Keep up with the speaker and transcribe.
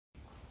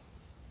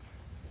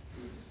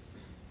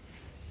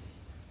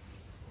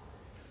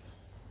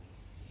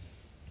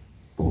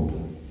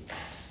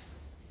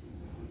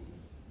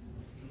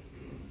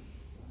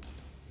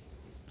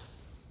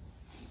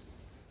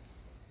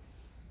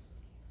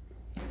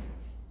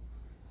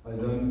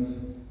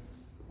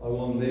I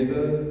will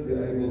never be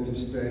able to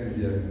stand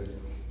here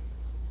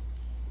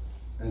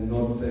and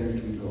not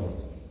thanking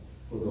God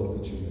for the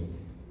opportunity.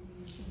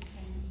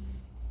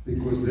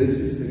 Because this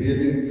is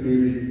really and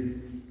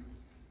truly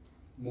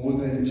more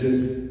than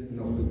just an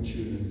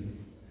opportunity.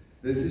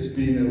 This has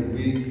been a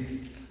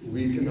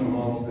week and a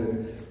half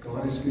that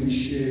God has been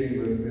sharing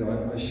with me.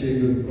 I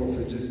shared with the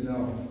Prophet just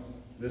now,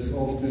 this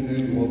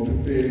afternoon while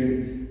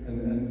preparing, and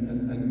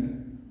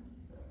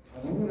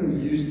I don't want to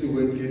use the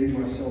word getting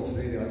myself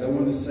ready. I don't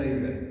want to say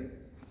that.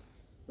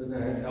 But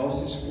the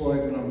house is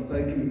quiet and I'm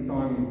taking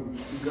time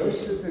to go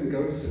sit and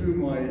go through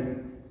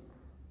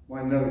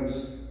my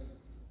notes.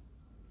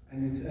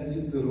 And it's as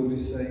if the Lord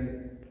is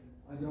saying,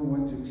 I don't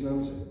want to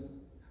close it.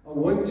 I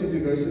want you to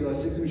go sit. I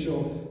said to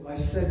Michelle, I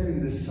sat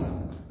in the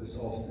sun this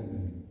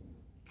afternoon,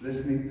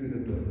 listening to the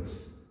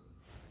birds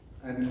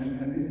and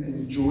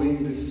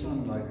enjoying the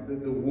sunlight,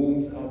 the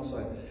warmth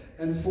outside.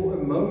 And for a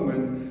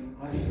moment,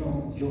 I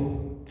felt,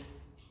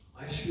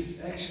 I should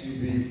actually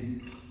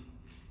be,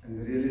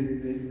 and really,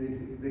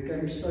 there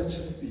came such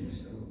a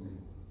peace over me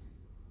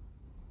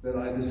that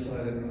I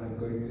decided I'm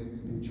going to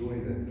enjoy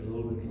that a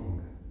little bit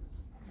longer.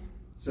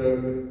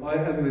 So I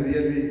am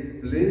really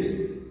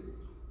blessed,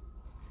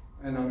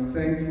 and I'm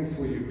thankful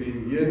for you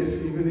being here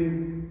this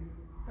evening.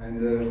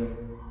 And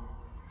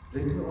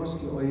let me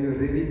ask you, are you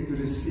ready to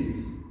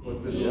receive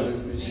what the Lord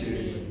has been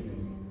sharing with me?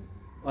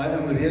 I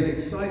am really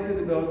excited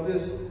about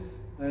this,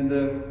 and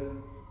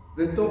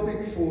the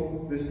topic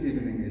for this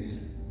evening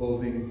is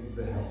building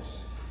the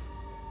house.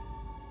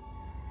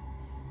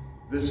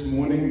 This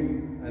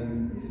morning,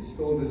 and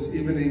still this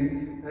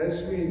evening,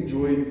 as we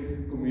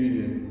enjoyed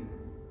communion,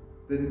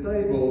 the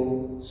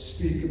table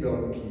speak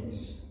about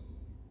keys.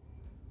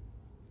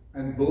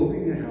 And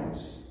building a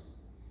house,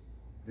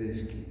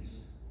 there's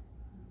keys.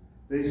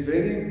 There's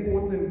very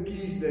important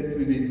keys that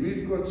we need.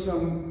 We've got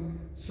some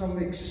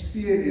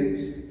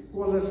experienced,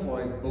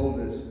 qualified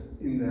builders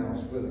in the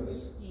house with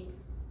us.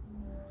 Yes.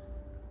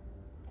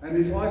 And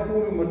if I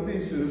call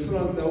Martins to the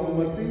front now,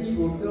 Martins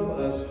will tell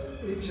us,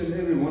 each and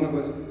every one of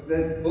us,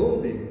 that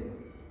building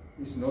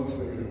is not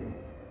for everyone.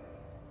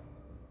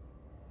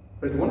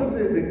 But one of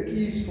the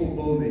keys for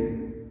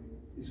building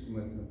is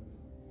commitment.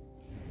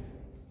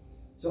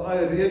 So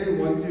I really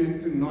want you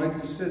tonight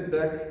to sit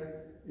back.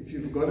 If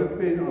you've got a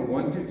pen, I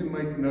want you to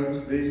make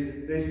notes.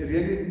 There's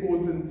really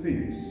important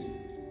things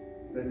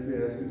that we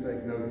have to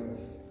take note of.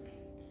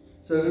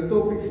 So the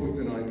topic for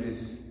tonight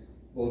is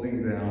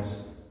building the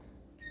house.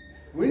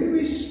 When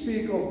we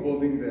speak of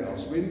building the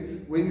house,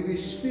 when we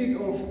speak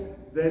of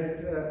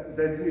that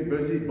we're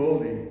busy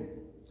building,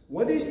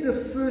 what is the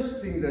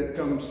first thing that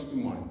comes to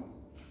mind?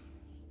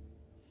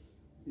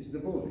 Is the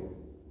building.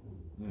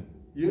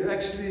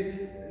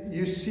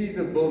 You see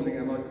the building,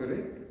 am I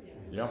correct?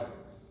 Yeah.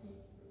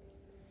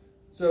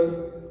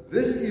 So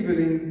this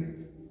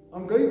evening,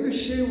 I'm going to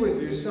share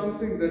with you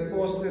something that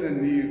Pastor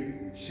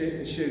Anir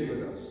shared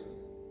with us.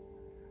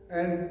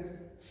 And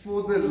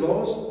for the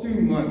last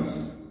 2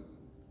 months,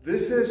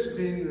 this has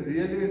been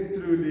really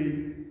and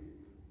truly,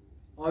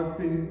 I've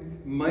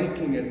been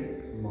making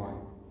it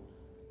mine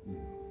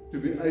to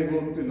be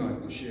able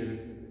tonight to share it with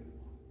you.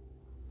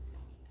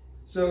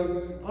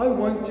 So I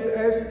want you,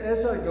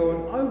 as I go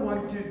on, I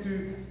want you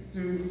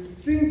to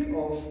think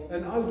of,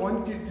 and I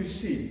want you to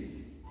see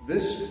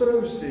this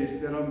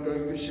process that I'm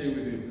going to share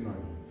with you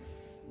tonight,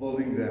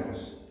 building the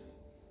house.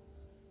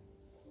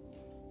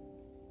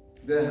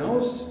 The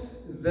house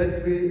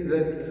that we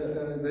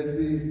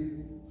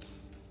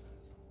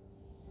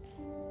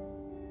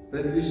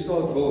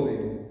start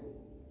building.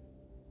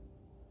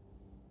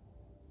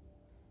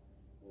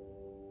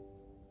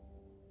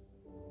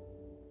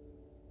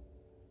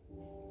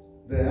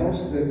 The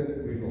house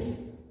that we build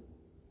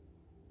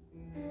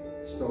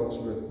starts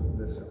with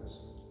this house.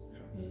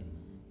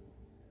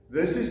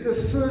 This is the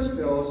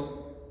first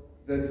house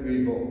that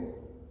we build.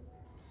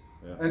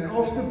 Yeah. And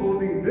after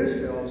building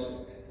this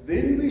house,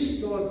 then we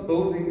start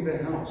building the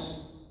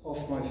house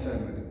of my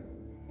family.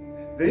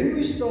 Then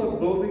we start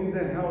building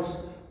the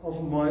house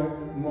of my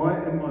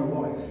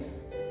wife,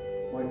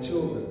 my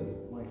children,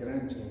 my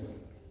grandchildren.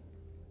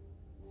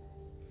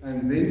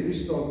 And then we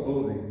start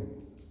building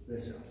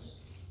this house.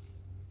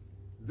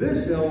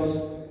 This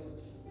house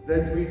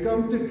that we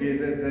come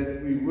together,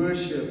 that we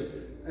worship,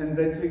 and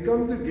that we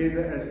come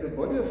together as the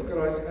body of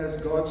Christ, as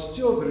God's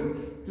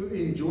children, to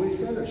enjoy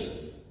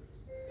fellowship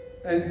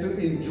and to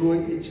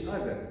enjoy each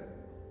other.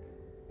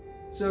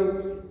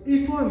 So,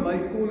 if I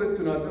may call it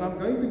tonight, and I'm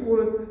going to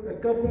call it a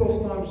couple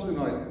of times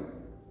tonight,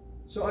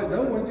 so I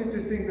don't want you to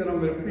think that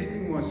I'm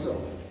repeating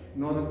myself,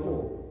 not at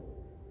all.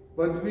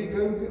 But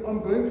I'm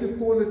going to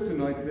call it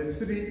tonight the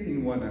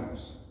 3-in-1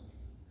 house.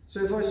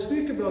 So if I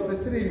speak about the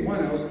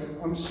 3-in-1 house,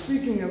 I'm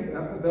speaking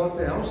about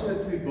the house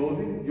that we're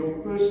building, your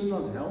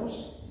personal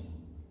house,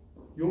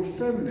 your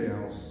family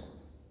house,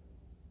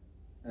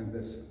 and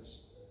this house.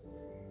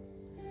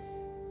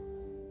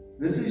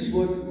 This is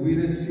what we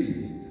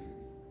received.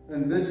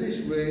 And this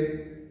is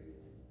where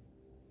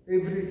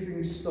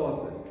everything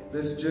started.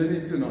 This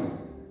journey tonight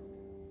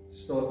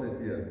started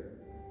here.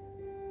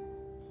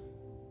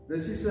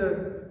 This is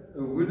a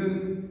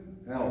wooden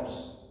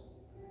house.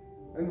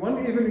 And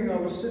one evening I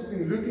was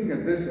sitting looking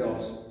at this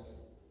house,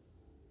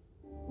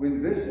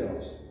 when this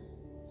house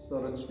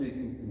started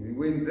speaking to me,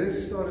 when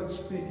this started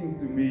speaking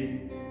to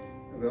me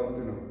about,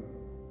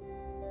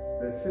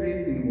 the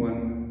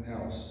 3-in-1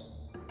 house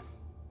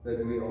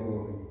that we are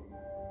building.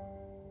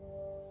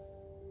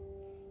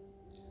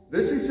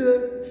 This is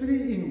a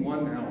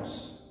 3-in-1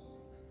 house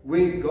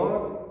where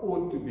God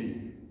ought to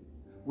be,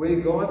 where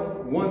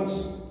God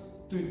wants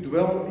to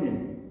dwell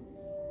in.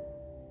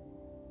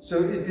 So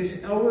it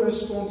is our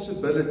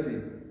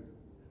responsibility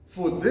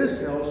for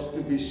this house to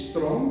be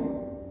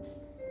strong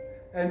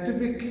and to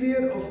be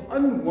clear of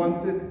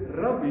unwanted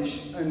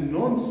rubbish and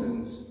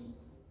nonsense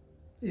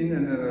in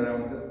and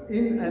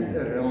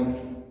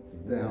around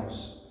the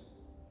house.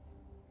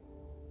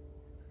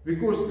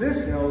 Because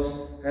this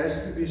house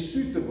has to be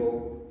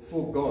suitable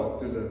for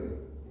God to live in.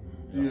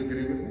 Do you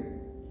agree with me?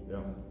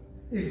 Yeah.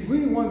 If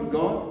we want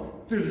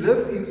God to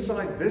live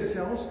inside this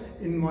house,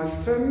 in my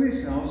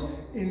family's house,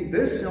 in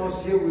this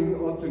house here we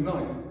are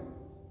tonight,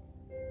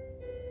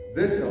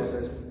 this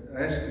house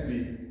has to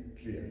be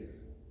clear.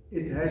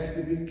 It has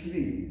to be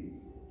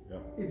clean. Yeah.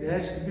 It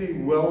has to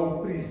be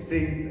well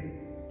presented.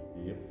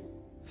 Yep.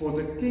 For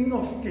the King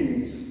of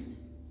Kings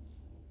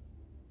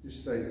to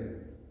stay there.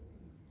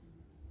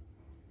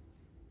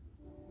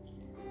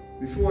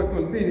 Before I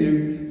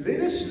continue,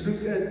 let us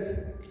look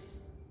at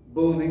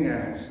building a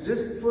house.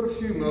 Just for a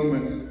few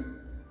moments,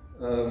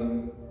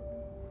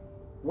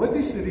 what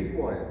is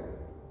required?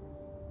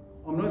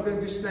 I'm not going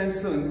to stand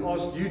still and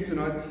ask you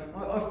tonight.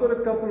 I've got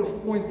a couple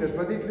of pointers,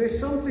 but if there's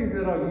something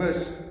that I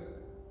miss,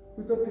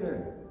 put up your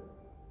hand,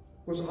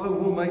 because I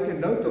will make a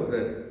note of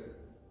that.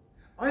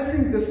 I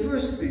think the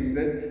first thing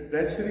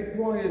that's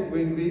required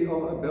when we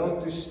are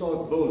about to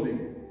start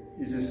building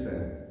is a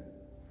stand.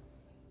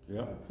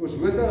 Yeah. Because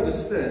without a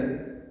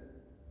stand,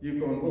 you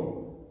can't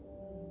build.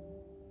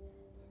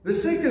 The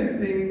second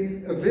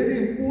thing, a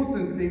very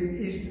important thing,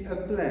 is a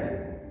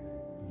plan.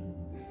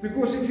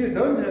 Because if you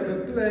don't have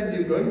a plan,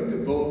 you're going to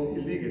build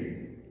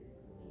illegally.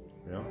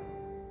 Yeah.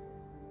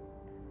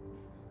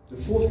 The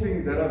fourth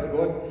thing that I've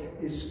got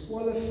is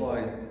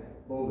qualified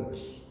builders.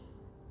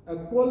 A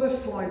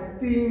qualified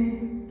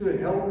team to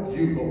help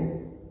you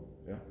build.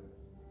 Yeah.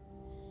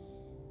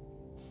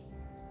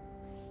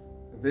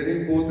 A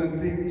very important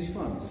thing is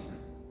funds.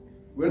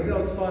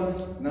 Without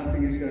funds,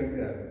 nothing is going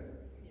to happen.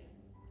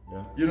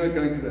 Yeah. You're not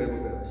going to be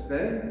able to have a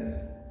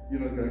stand.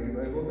 You're not going to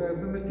be able to have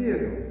the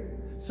material.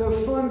 So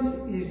funds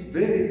is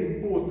very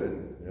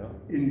important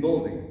in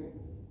building.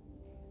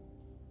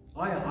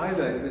 I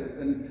highlighted,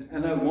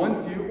 and I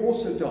want you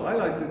also to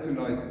highlight it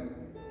tonight,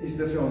 is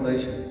the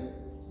foundation.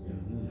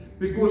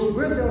 Because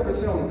without a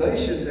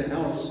foundation, the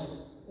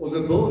house or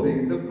the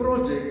building, the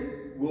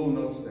project will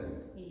not stand.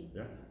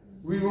 Yeah.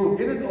 We will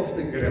get it off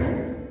the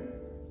ground,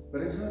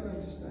 but it's not going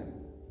to stand.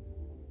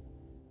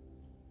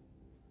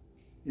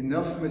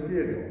 Enough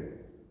material.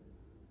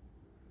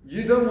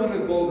 You don't want to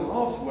build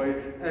halfway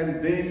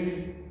and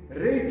then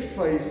red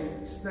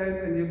face stand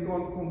and you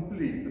can't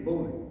complete the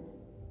building.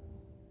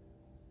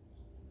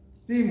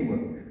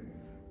 Teamwork.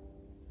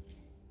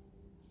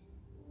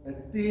 A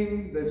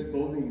team that's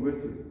building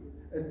with you.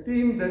 A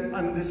team that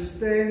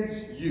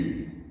understands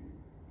you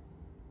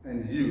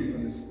and you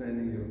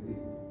understanding your team.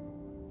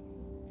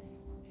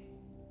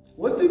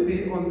 What to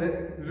be on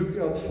the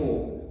lookout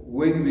for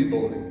when we're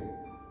building?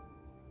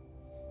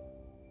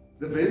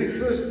 The very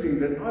first thing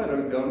that I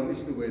wrote down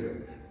is the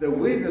weather. The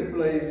weather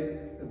plays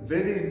a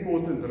very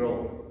important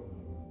role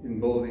in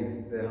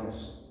building the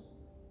house.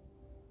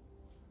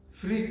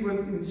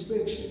 Frequent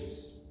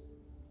inspections,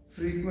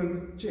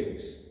 frequent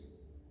checks.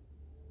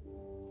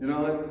 You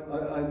know,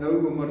 I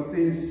know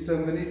Martins so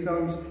many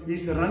times,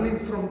 he's running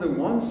from the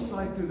one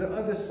side to the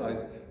other side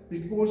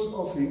because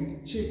of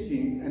him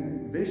checking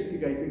and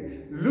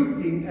investigating,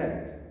 looking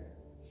at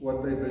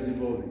what they're busy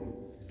building.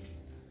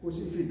 Because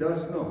if he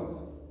does not,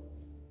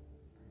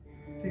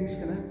 things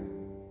can happen.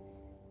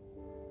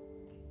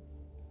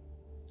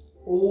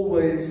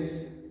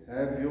 Always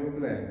have your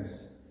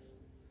plans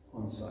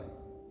on site.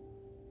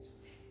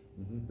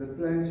 The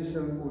plans is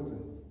so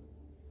important.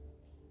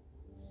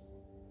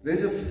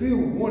 There's a few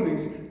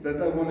warnings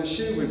that I want to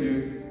share with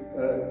you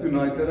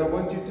tonight that I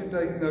want you to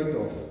take note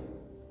of.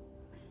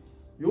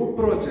 Your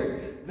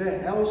project, the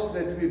house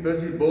that we're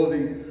busy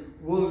building,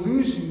 will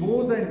lose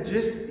more than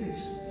just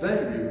its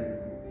value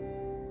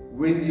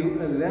when you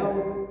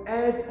allow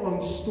add-on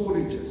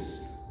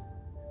storages.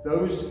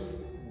 Those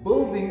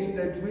buildings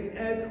that we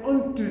add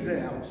onto the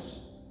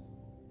house,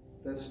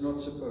 that's not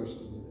supposed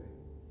to be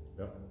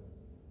there. Yeah.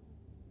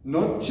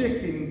 Not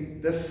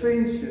checking the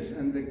fences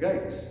and the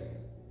gates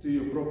to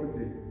your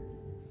property.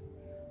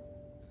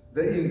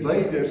 The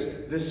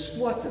invaders, the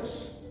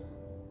squatters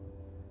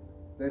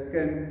that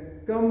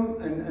can come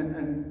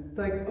and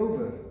take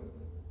over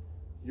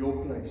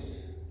your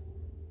place.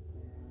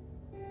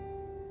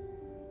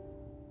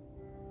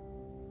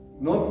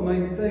 Not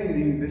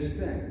maintaining the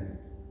stand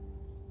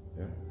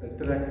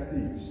attracts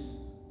thieves.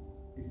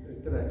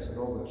 It attracts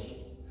robbers.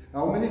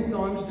 How many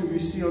times do we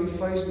see on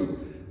Facebook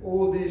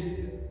all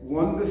these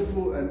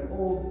wonderful and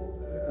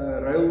old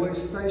railway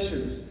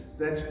stations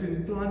that's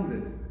been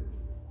plundered?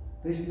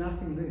 There's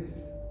nothing left.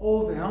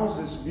 Old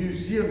houses,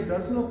 museums,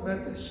 does not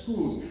matter,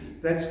 schools,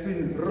 that's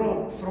been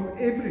robbed from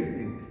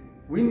everything.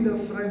 Window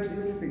frames,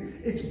 everything.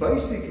 It's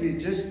basically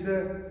just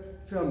the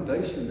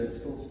foundation that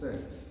still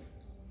stands.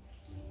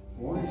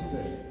 Why is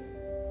that?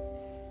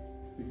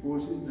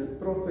 Because the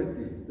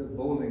property, the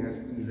building has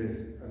been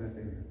left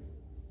unattended.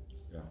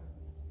 Yeah.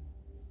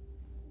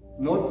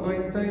 Not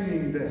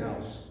maintaining the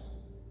house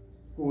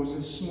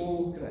causes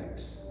small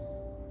cracks.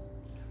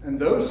 And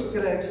those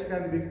cracks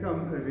can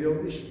become a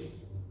real issue.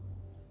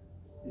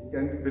 It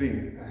can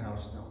bring a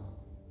house down.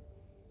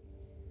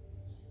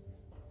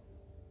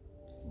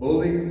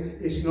 Building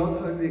is not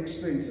only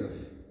expensive,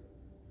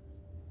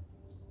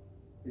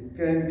 it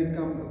can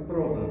become a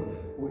problem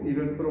or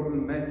even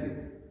problematic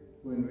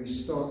when we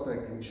start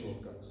taking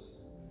shortcuts.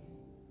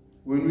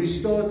 When we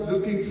start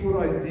looking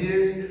for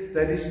ideas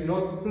that is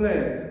not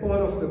planned,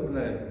 part of the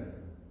plan.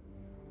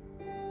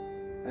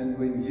 And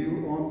when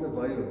you aren't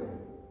available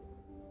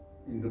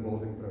in the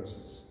building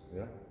process.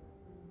 Yeah.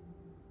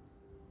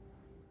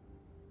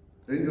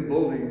 Then the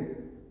building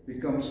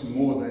becomes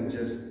more than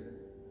just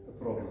a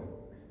problem.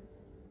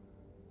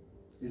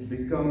 It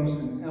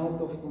becomes an out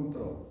of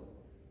control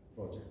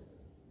project.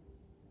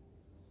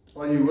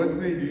 Are you with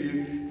me?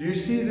 Do you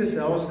see this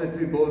house that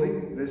we're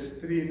building?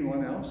 This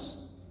 3-in-1 house?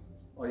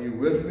 Are you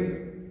with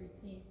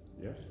me?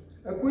 Yes.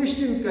 A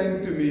question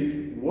came to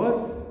me,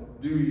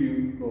 what do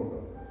you build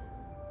on?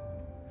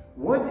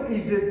 What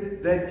is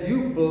it that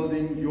you're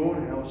building your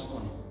house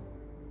on?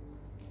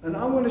 And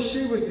I want to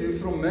share with you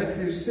from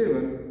Matthew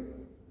 7,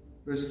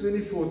 verse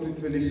 24 to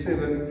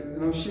 27,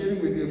 and I'm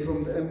sharing with you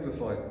from the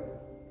Amplified.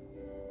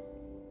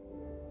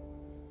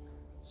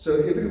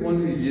 So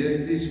everyone who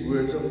hears these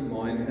words of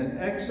mine and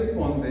acts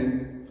upon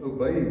them,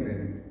 obeying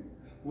them,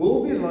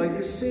 will be like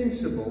a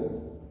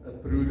sensible, a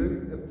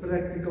prudent, a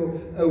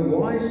practical, a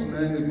wise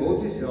man who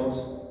builds his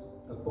house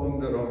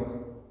upon the rock.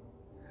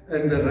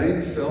 And the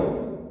rain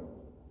fell,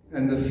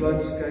 and the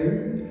floods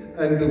came,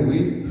 and the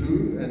wind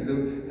blew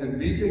and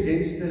beat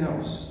against the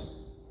house.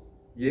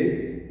 Yet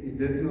it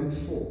did not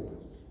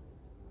fall,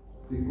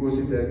 because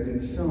it had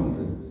been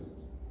founded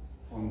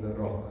on the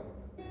rock.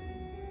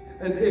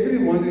 And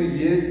everyone who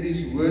hears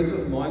these words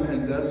of mine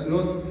and does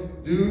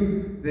not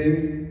do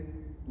them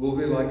will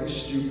be like a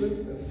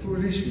stupid, a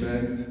foolish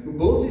man who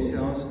builds his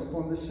house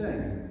upon the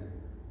sand.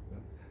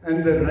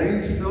 And the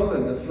rain fell,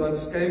 and the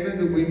floods came, and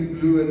the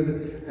wind blew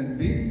and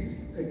beat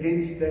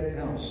against that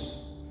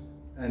house,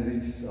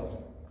 and it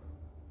fell.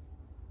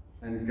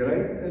 And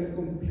great and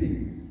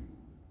complete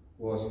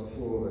was the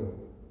fall of it.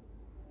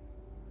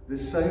 The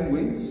same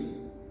winds,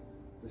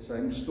 the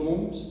same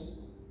storms,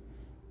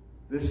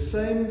 the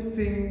same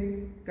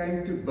thing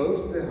came to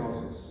both the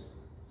houses.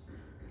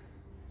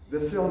 The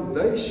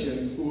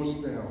foundation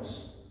caused the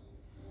house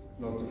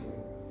not to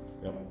fall.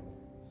 Yeah.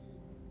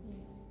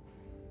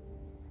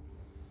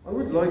 I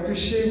would like to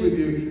share with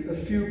you a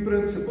few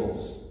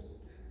principles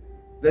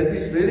that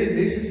is very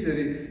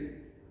necessary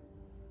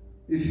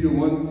if you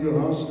want your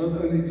house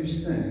not only to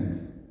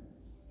stand,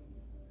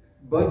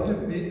 but to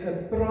be a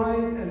pride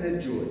and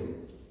a joy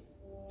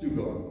to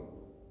God.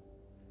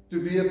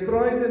 To be a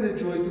pride and a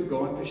joy to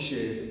God to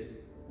share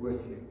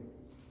with you.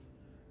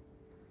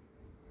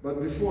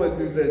 But before I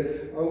do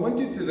that, I want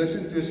you to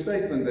listen to a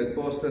statement that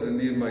Pastor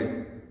Renier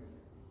made.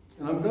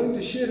 And I'm going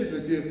to share it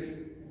with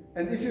you.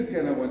 And if you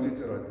can, I want you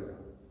to write it down.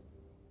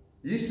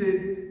 He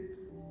said,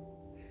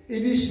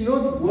 "It is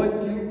not what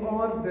you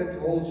are that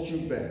holds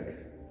you back.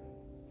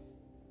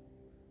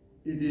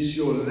 It is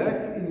your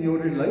lack in your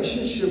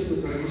relationship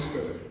with the Holy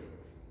Spirit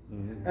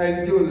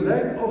and your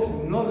lack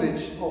of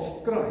knowledge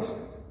of Christ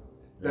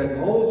that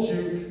holds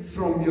you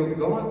from your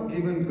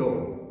God-given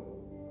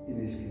goal in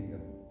His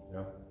kingdom."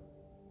 Yeah.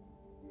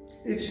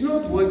 It's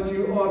not what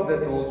you are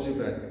that holds you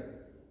back.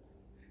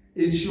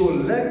 It's your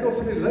lack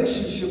of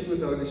relationship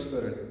with the Holy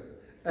Spirit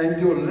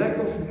and your lack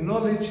of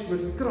knowledge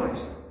with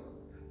Christ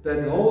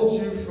that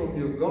holds you from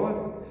your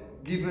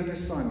God-given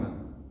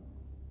assignment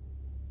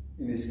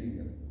in His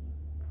kingdom.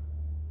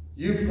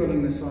 You've got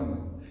an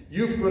assignment.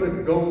 You've got a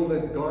goal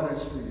that God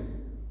has for you.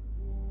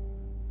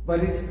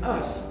 But it's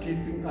us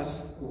keeping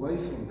us away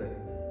from that.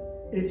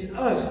 It's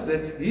us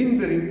that's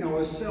hindering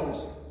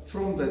ourselves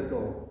from that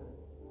goal.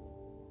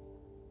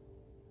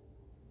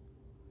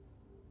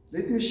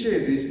 Let me share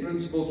these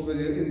principles with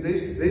you. And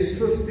there's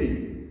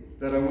 15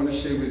 that I want to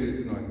share with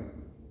you tonight.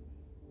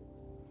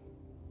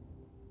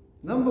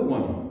 Number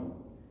 1,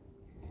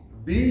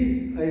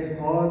 be a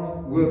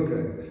hard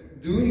worker,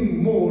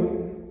 doing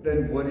more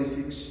than what is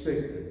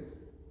expected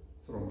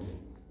from you.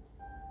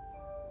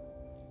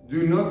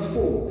 Do not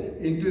fall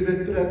into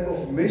the trap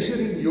of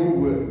measuring your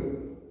worth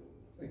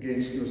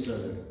against your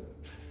salary.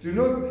 Do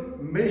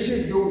not measure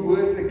your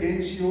worth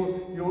against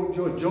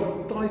your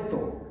job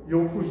title,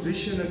 your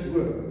position at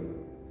work,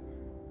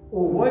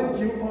 or what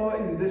you are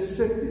in this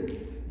city.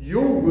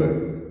 Your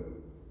worth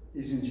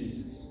is in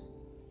Jesus.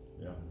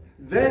 Yeah.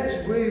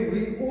 That's where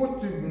we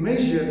ought to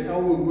measure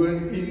our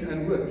worth in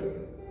and with.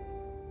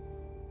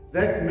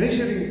 That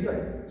measuring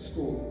tape is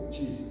called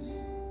Jesus.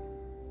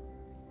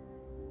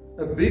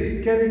 A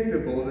big character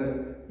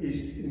builder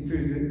is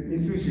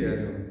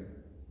enthusiasm.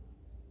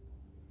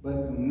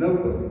 But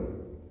nobody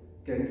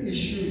can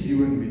issue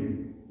you and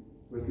me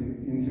with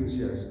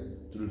enthusiasm.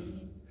 True.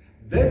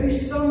 That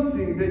is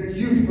something that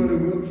you've got to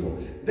work for.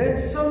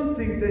 That's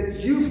something that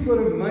you've got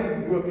to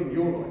make work in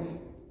your life.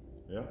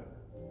 Yeah.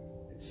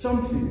 It's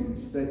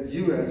something that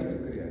you have to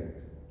create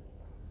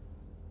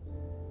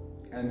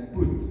and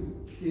put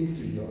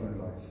into your own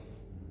life.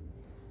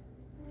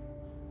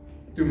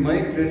 To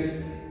make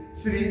this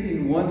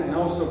 3-in-1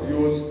 house of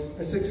yours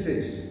a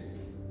success,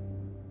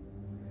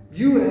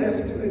 you have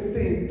to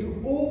attend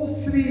to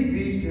all 3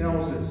 these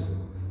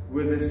houses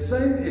with the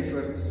same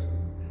efforts,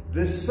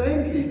 the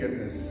same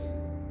eagerness,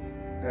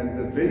 and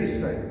the very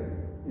same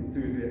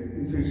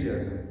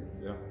enthusiasm.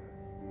 Yeah.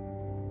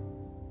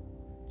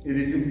 It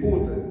is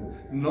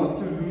important not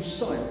to lose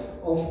sight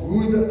of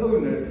who the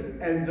owner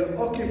and the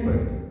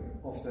occupant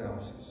of the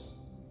house is.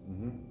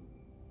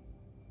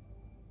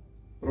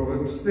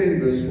 Proverbs 10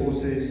 verse 4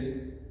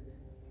 says,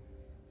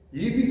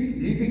 He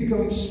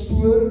becomes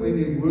poor when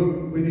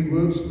he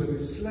works with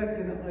a slack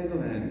and an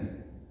idle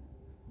hand,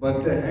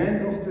 but the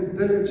hand of the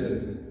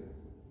diligent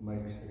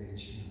makes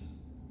rich.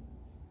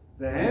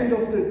 The hand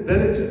of the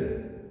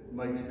diligent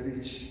makes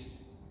rich.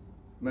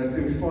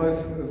 Matthew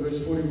 5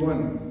 verse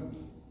 41.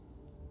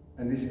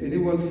 And if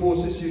anyone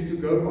forces you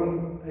to go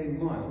on a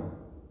mile,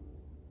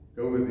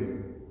 go with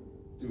him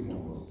 2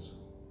 miles.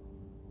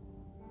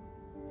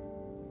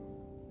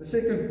 The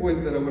second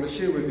point that I want to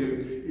share with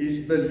you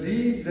is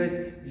believe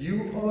that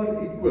you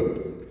are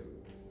equipped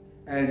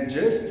and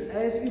just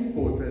as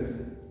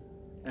important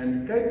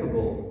and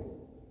capable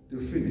to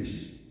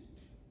finish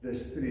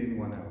this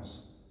 3-in-1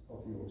 house of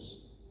yours.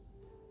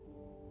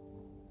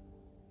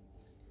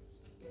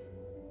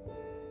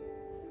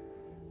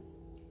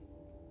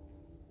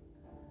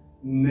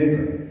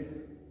 Never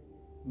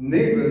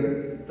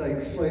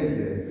take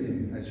failure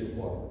in as your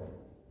partner.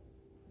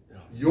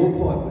 Yeah. Your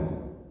partner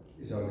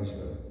is Holy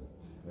Spirit.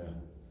 Yeah.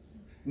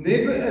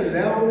 Never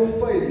allow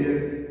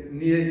failure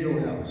near your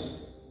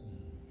house.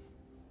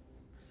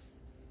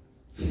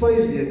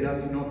 Failure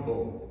does not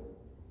build,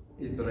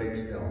 it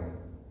breaks down.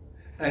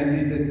 And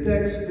it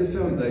attacks the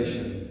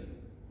foundation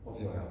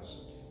of your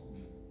house.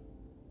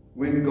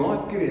 When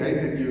God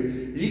created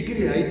you, He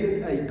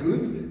created a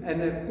good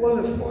and a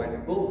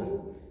qualified builder.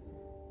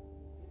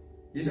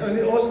 He's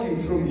only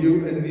asking from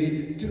you and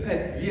me to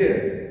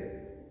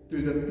adhere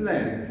to the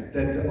plan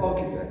that the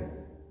architect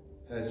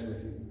has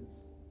with you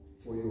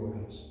for your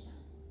house.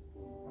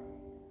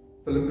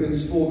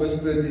 Philippians 4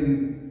 verse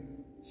 13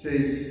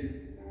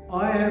 says,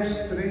 I have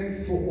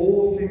strength for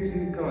all things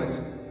in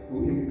Christ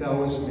who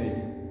empowers me.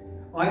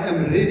 I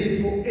am ready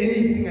for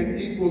anything and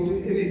equal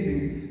to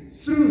anything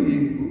through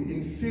Him who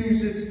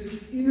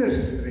infuses inner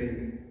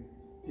strength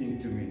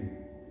into me.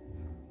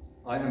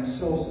 I am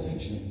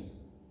self-sufficient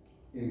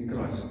in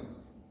Christ's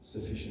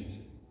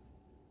sufficiency.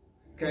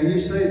 Can you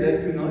say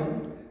that tonight?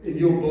 In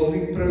your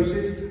building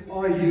process,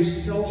 are you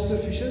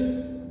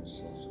self-sufficient?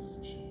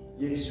 Self-sufficient.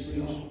 Yes,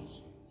 we are.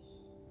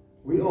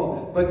 We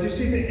are. But you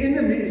see, the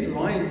enemy is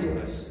lying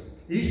to us.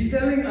 He's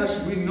telling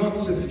us we're not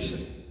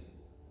sufficient.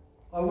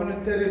 I want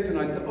to tell you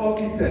tonight, the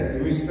architect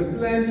who is the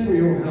plan for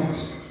your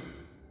house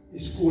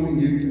is calling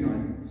you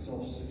tonight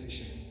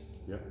self-sufficient.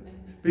 Yeah.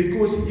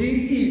 Because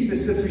He is the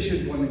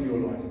sufficient one in your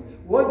life.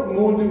 What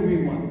more do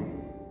we want?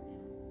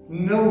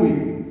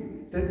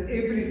 Knowing that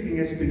everything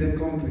has been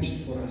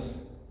accomplished for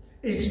us.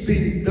 It's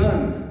been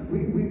done.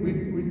 We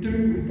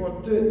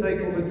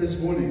partake of it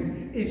this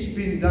morning. It's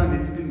been done.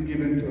 It's been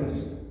given to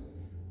us.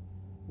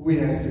 We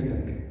have to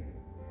take it.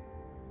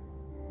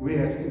 We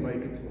have to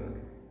make it work.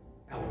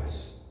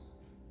 Ours.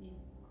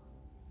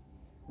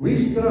 We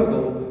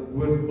struggle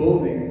with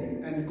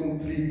building and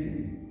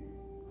completing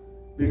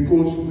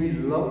because we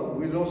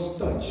lost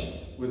touch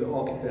with the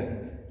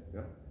architect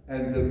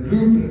and the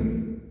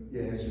blueprint He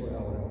has for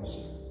our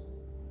house.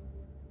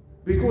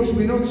 Because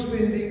we're not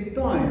spending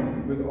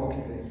time with the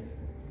architect.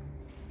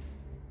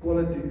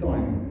 Quality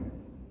time.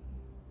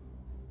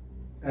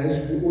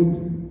 As we ought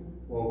to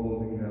while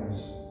building the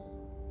house.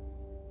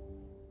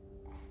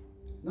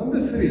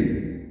 Number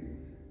 3,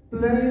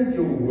 plan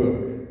your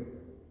work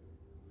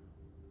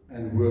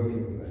and work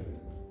your plan.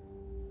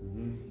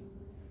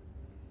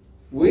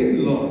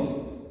 When last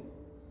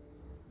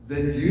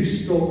did you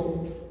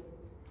stop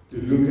to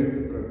look at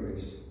the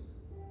progress?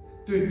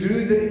 To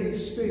do the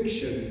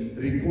inspection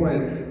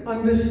required,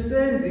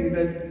 understanding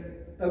that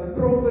a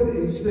proper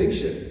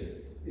inspection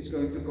is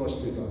going to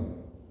cost you time.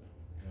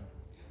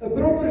 A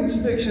proper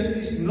inspection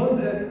is not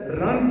a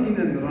run in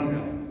and run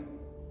out.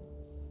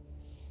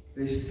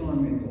 There's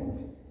time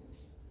involved.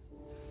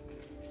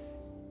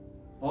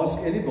 Ask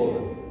any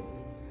builder.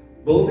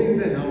 Building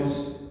the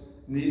house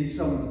needs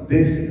some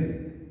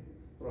definite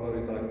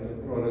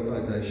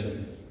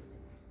prioritization.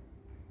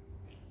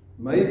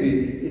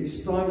 Maybe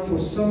it's time for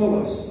some of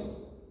us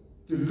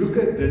to look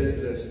at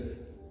this list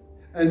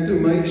and to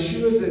make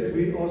sure that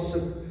we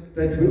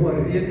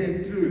are really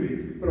and truly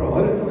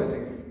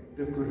prioritizing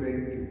the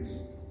correct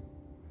things.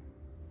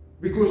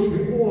 Because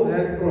we all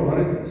have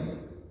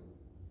priorities.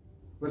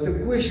 But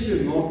the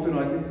question mark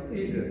tonight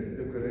is it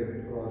the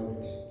correct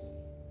priorities?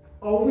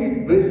 Are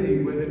we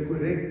busy with the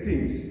correct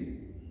things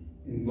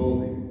in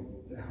building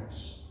the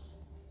house?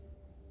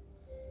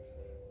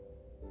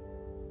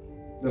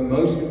 The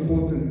most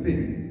important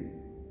thing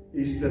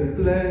is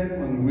the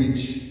plan on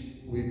which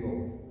we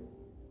build.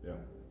 Yeah.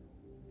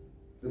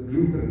 The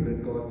blueprint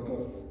that God's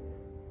got.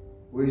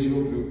 Where's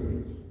your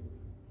blueprint?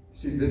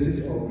 See, this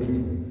is our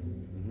blueprint.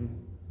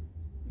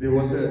 There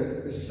was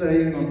a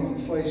saying on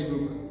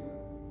Facebook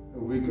a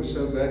week or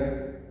so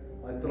back.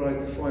 I tried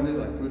to find it,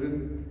 I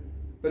couldn't.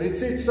 But it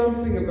said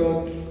something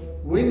about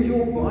when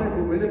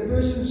a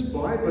person's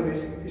Bible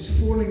is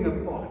falling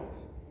apart,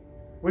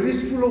 when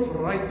it's full of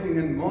writing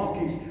and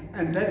markings,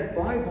 and that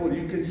Bible,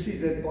 you can see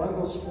that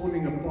Bible's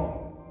falling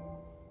apart.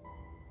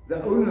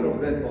 The owner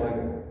of that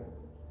Bible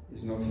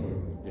is not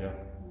following. Yeah.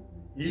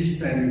 He's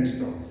standing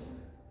strong.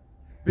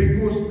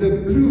 Because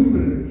the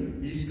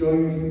blueprint, he's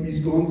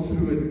gone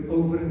through it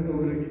over and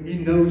over again. He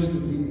knows the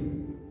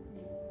blueprint.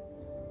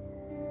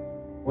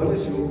 What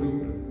does your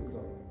blueprint look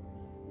like?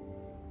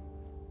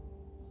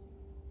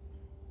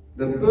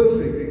 The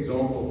perfect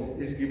example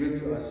is given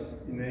to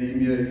us in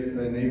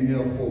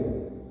Nehemiah 4,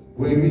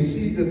 where we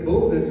see the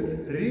builders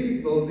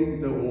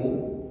rebuilding the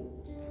wall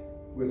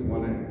with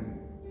one hand,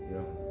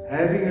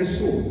 having a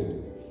sword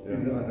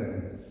in the other hand.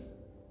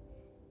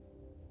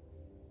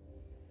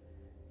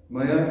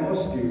 May I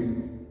ask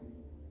you,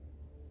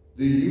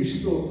 do you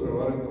still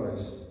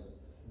prioritize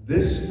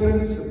this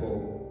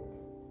principle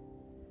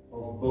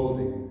of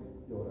building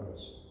your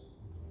house?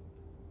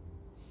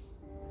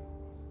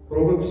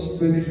 Proverbs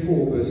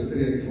 24 verse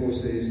 3 and 4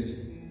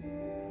 says,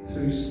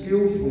 through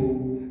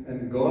skillful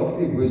and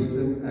godly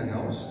wisdom a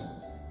house,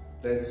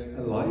 that's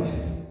a life,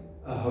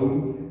 a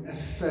home, a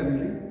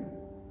family,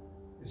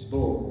 is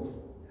built.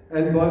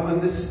 And by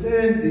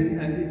understanding,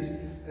 and it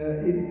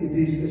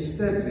is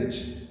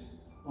established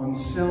on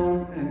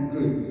sound and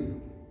good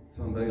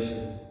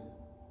foundation,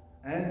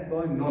 and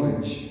by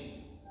knowledge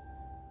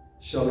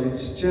shall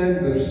its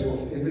chambers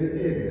of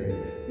every area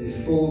be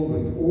filled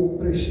with all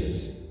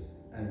precious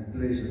and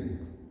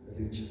pleasant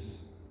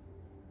riches.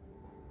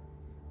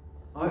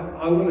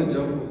 I want to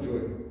jump of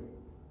joy,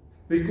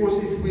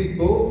 because if we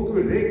build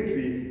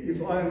correctly,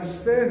 if I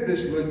understand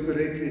this word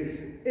correctly,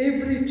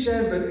 every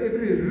chamber,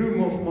 every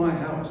room of my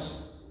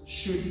house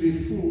should be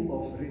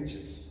full of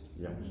riches.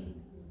 Yeah.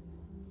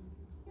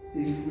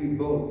 If we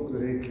build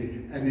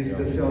correctly, and if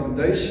the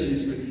foundation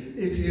is good,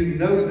 if you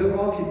know the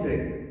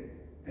architect,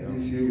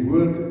 and if you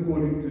work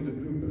according to the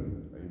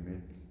blueprint,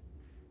 Amen.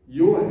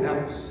 Your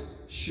house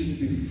should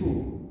be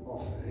full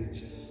of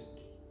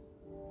riches.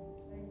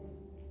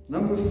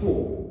 Number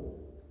 4,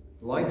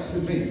 like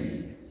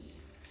cement,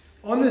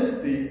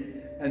 honesty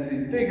and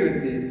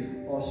integrity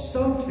are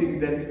something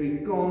that we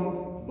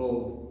can't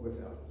build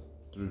without.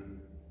 True.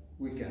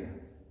 We cannot.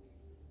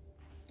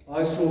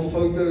 I saw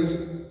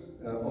photos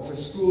of a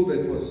school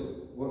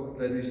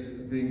that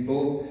is being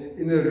built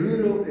in a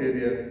rural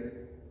area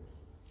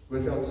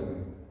without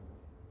cement.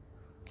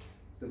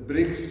 The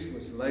bricks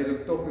was laid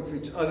on top of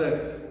each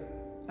other,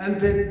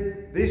 and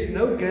then there's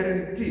no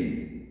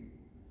guarantee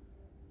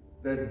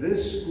that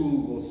this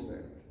school will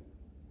stand.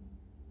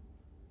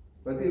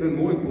 But even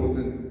more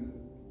important,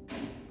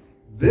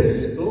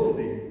 this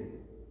building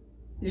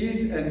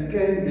is and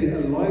can be a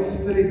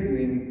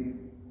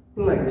life-threatening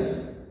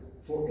place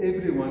for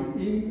everyone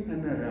in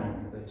and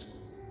around that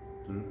school.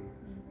 True.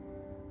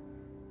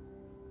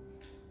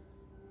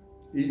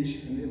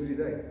 Each and every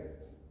day.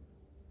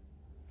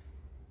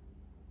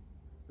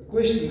 The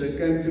question that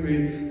came to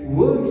me,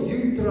 will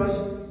you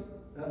trust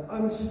an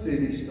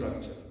unsteady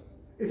structure?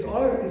 If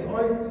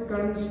I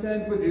come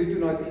stand with you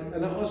tonight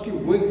and I ask you,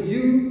 will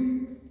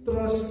you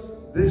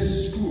trust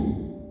this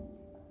school?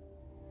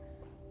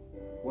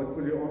 What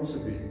will your answer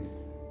be?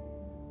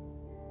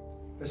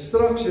 A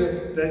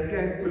structure that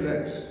can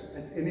collapse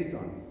at any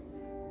time.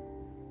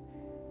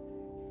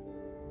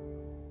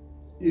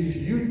 If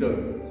you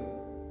don't,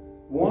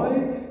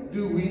 why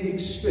do we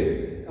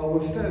expect our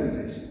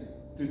families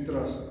to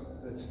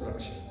trust that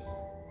structure?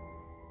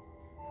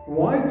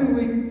 Why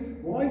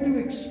do we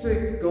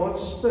expect God's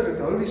Spirit,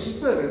 the Holy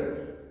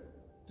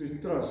Spirit, to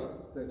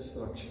trust that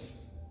structure?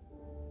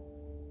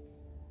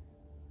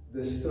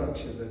 The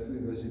structure that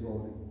we're busy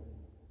building.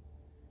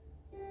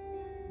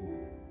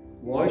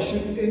 Why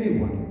should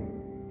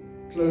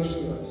anyone close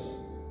to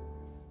us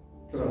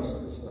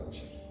trust the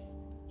structure?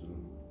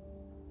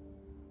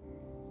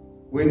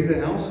 When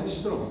the house is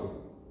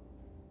strong,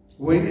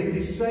 when it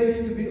is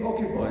safe to be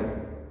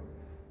occupied,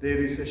 there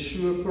is a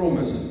sure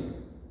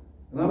promise.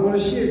 And I want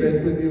to share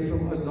that with you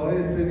from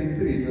Isaiah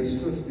 33,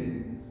 verse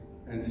 15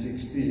 and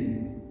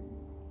 16.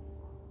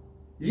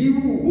 He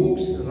who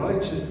walks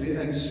righteously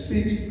and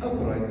speaks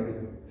uprightly,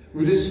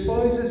 who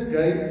despises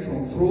gain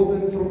from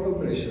fraud and from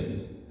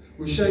oppression,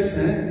 who shakes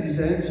his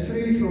hands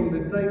free from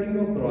the taking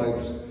of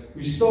bribes,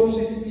 who stops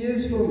his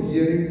ears from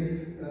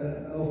hearing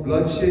of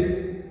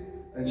bloodshed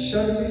and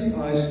shuts his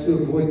eyes to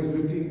avoid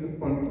looking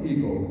upon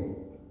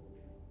evil.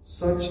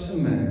 Such a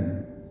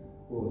man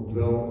will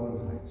dwell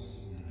on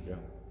heights. Yeah.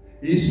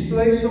 His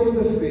place of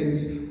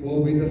defense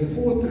will be the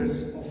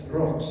fortress of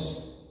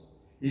rocks.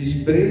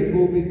 His bread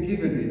will be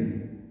given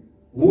him.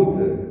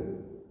 Water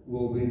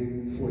will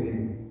be for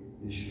him,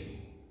 Yeshua.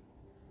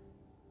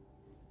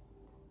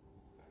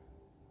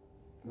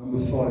 Number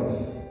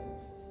 5.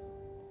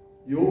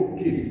 Your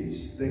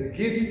gifts, the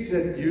gifts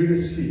that you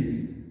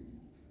received,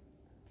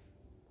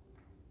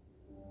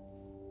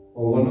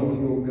 are one of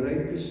your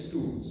greatest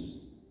tools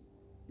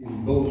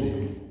in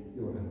building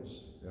your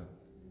house. Yeah.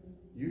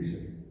 Use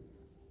it.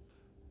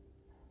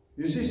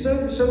 You see,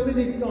 so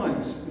many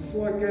times,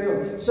 before I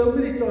carry on, so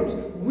many times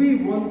we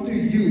want to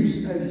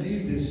use a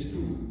leader's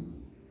tool.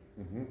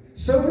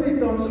 So many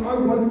times I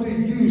want to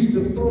use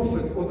the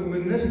prophet or the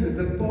minister,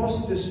 the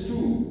pastor's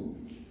tool,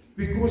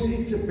 because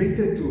it's a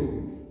better tool.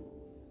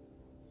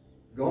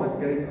 God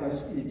gave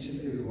us each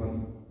and every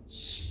one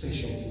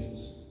special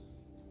tools.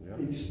 Yeah.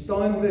 It's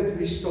time that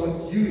we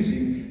start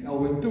using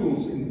our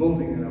tools in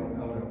building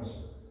our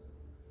house.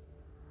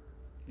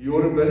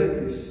 Your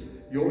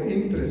abilities, your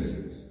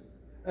interests,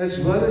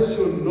 as well as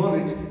your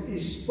knowledge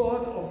is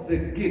part of the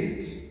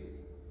gifts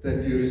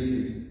that you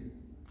received.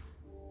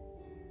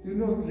 Do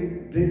not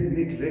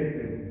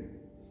neglect them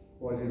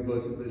while you're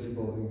busy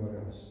building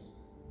your house.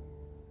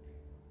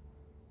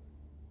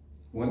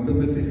 1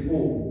 Timothy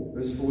 4,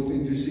 verse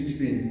 14 to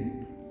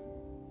 16.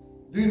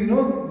 Do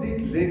not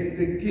neglect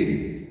the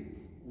gift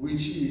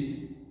which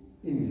is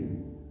in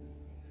you,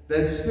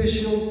 that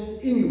special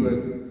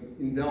inward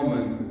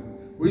endowment,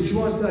 which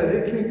was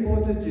directly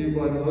imparted to you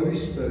by the Holy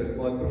Spirit,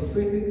 by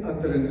prophetic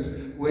utterance,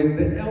 when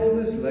the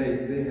elders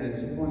laid their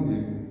hands upon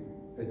you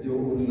at your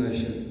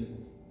ordination.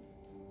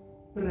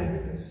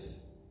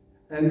 Practice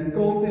and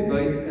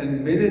cultivate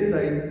and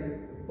meditate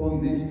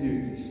upon these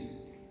duties.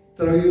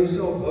 Throw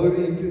yourself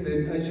wholly into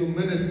them as your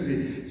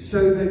ministry,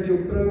 so that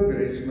your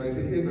progress may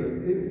be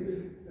evident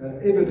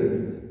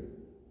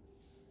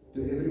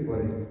to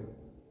everybody.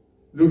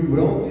 Look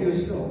well to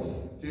yourself,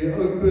 to your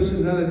own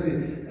personality,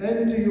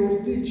 and to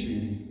your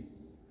teaching.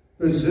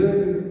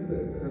 Persevere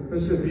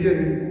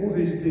in all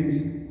these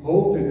things,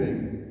 hold to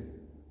them,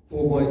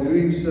 for by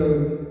doing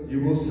so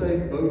you will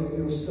save both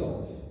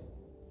yourself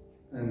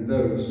and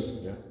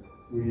those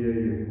who hear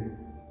you.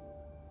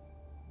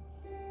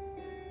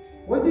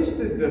 What is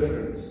the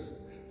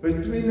difference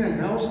between a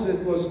house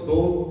that was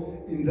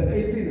built in the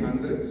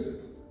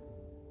 1800s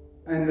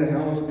and the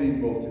house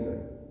being built today?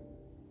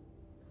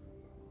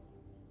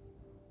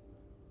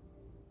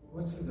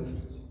 What's the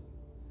difference?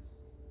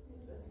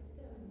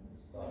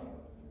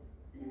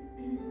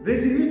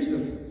 There's a huge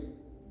difference.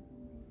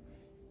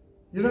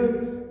 You know,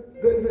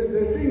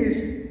 the thing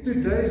is,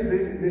 today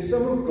there's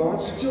some of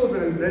God's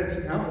children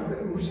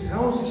whose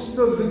house is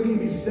still looking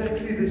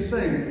exactly the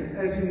same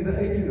as in the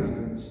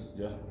 1800s.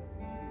 Yeah.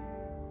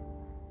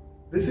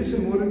 This is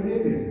a modern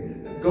area.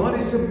 God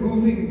is a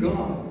moving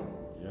God.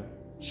 Yeah.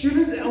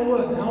 Shouldn't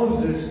our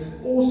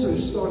houses also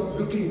start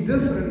looking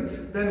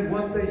different than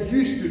what they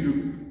used to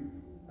look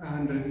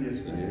 100 years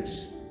back?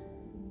 Yes.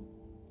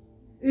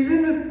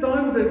 Isn't it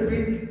time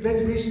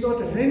that we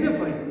start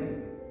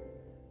renovating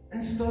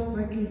and start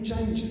making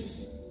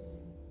changes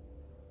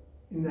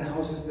in the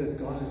houses that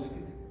God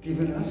has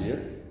given us? Yeah.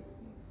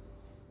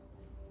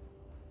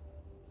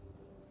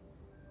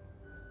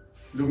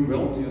 Look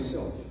well to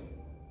yourself,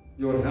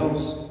 your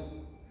house,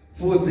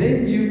 for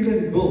then you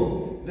can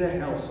build the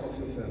house of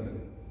your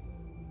family.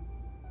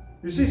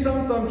 You see,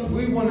 sometimes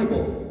we want to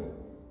build.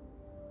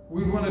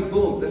 We want to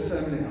build the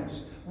family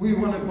house. We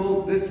want to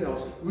build this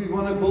house. We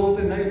want to build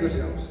the neighbor's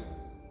house.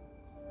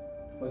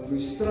 But we're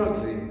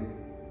struggling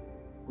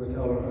with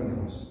our own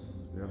house.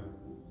 Yeah.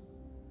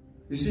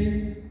 You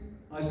see,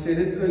 I said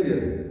it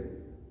earlier.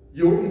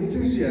 Your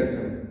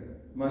enthusiasm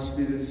must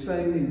be the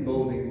same in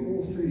building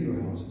all three your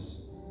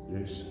houses.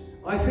 Yes.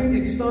 I think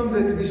it's time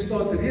that we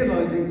start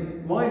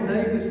realizing my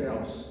neighbor's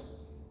house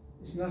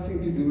is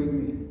nothing to do with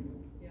me.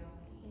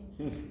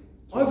 Yeah.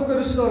 I've got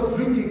to start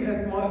looking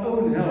at my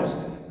own house.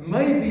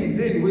 Maybe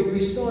then when we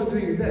start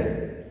doing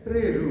that,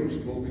 prayer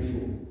rooms will be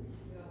full.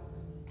 Yeah.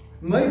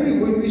 Maybe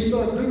when we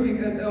start looking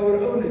at our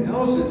own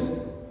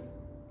houses,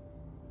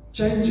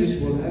 changes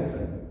will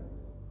happen.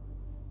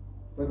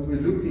 But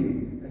we're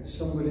looking at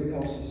somebody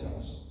else's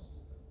house.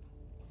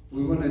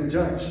 We want to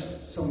judge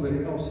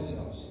somebody else's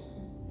house,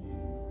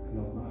 and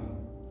not my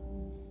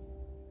own.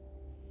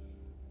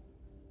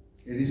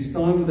 It is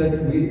time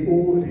that we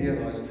all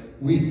realize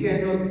we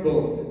cannot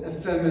build a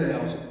family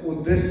house or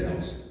this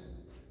house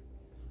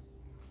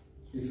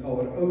if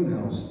our own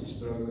house is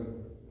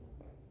broken,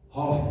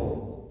 half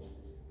built,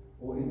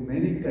 or in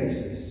many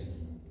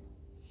cases,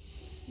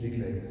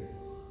 neglected.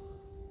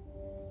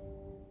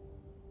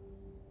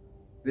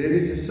 There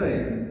is a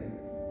saying,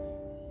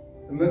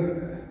 I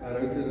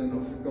wrote it in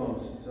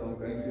Afrikaans, so I'm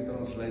going to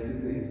translate it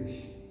to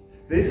English.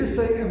 There's a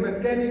saying, a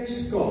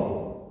mechanic's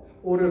car,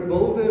 or a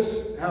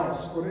builder's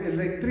house, or an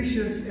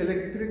electrician's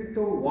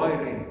electrical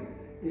wiring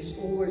is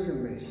always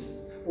a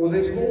mess. Or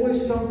there's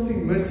always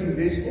something missing.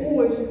 There's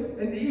always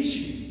an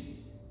issue.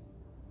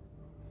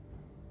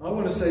 I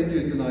want to say to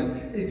you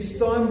tonight, it's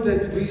time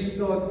that we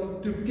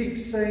start to kick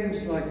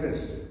sayings like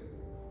this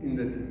in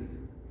the teeth.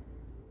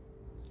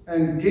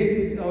 And get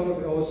it out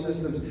of our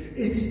systems.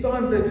 It's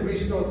time that we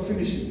start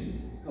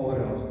finishing our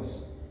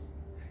houses.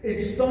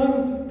 It's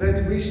time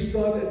that we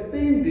start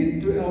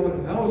attending to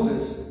our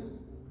houses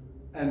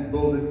and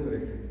build it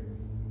correctly.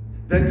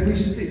 That we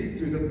stick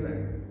to the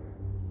plan.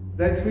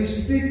 That we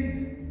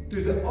stick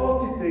to the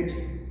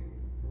architect's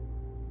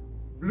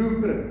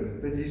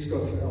blueprint that he's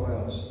got for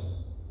our house.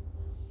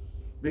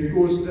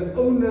 Because the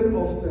owner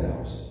of the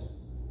house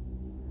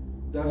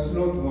does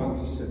not want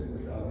to sit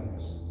with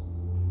others.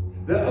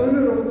 The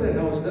owner of the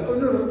house, the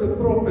owner of the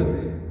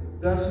property,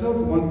 does not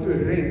want to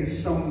rent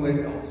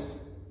somewhere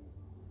else.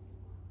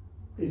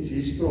 It's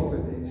his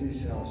property, it's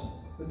his house.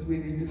 But we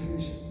need to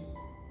finish it.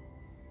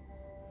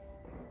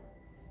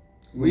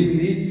 We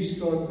need to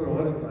start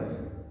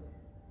prioritizing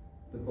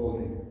the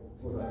building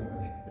for the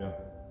owner. Yeah.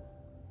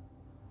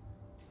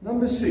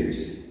 Number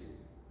 6,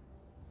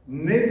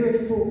 never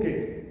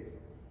forget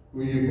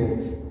who you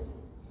built for.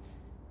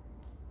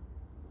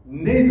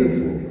 Never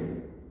forget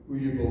who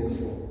you built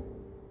for.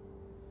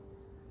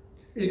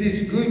 It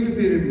is good to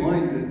be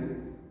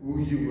reminded who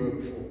you work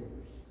for.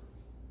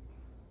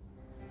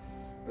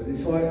 But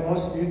if I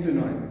ask you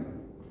tonight,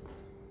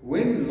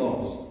 when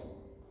last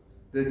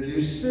did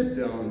you sit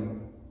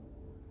down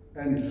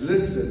and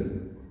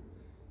listen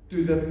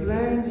to the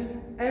plans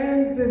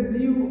and the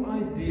new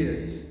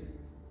ideas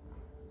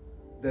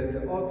that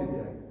the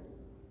architect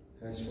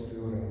has for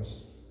your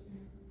house?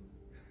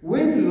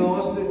 When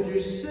last did you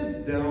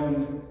sit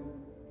down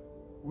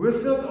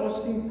without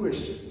asking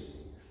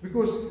questions?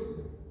 Because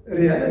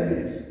reality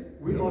is,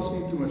 we're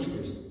asking too much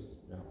questions.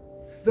 Yeah.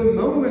 The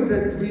moment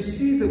that we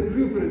see the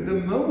blueprint, the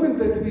moment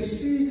that we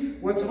see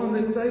what's on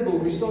the table,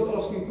 we start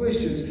asking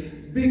questions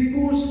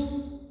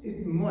because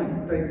it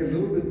might take a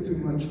little bit too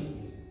much of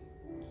me.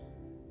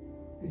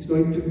 It's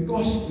going to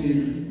cost me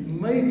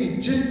maybe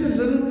just a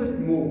little bit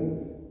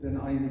more than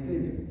I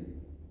intended.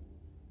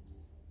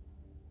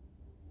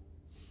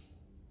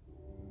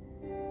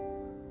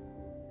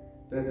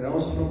 That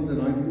house from the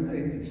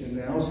 1980s and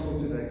the house for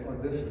today are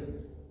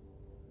different.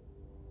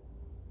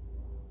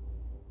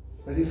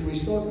 But if we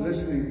start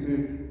listening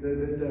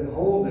to the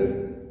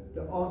holder,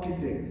 the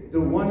architect, the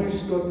one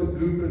who's got the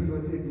blueprint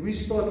with it, we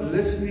start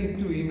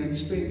listening to him and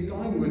spend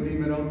time with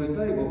him around the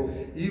table,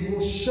 he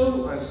will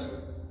show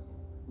us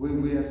where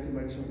we have to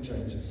make some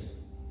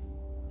changes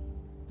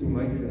to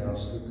make the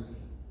house look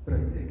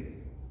pretty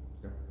again.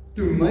 Yeah.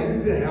 To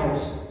make the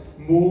house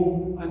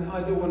more, and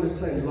I don't want to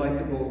say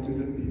likable to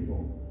the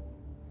people,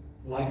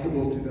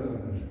 likable to the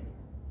owner.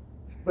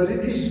 But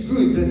it is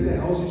good that the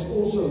house is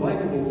also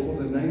likable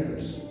for the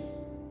neighbors.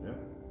 Yeah.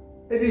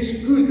 It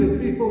is good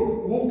that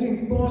people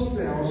walking past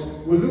the house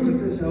will look at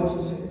this house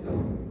and say,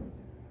 oh,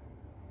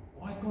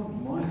 why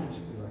can't my house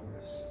be like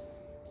this?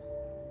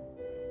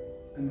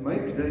 And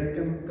maybe they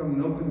can come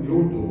knock on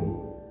your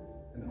door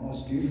and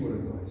ask you for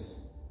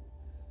advice.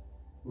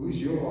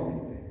 Who's your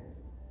architect?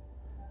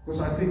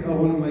 Because I think I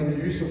want to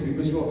make use of him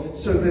as well,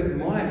 so that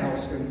my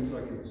house can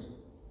look like yours.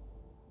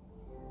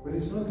 But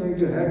it's not going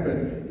to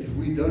happen if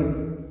we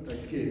don't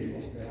take care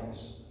of the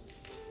house.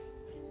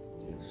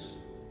 Yes.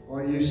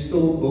 Are you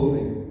still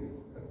building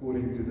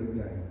according to the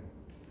plan?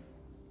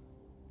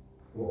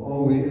 Or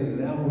are we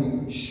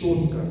allowing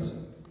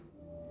shortcuts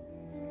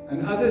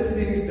and other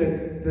things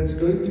that's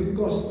going to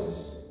cost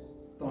us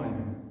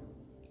time,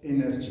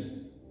 energy,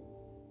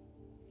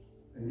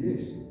 and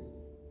yes,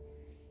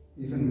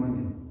 even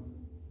money?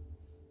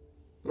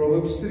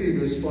 Proverbs 3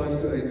 verse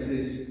 5 to 8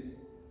 says,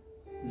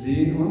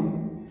 lean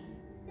on,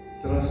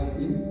 trust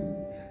in,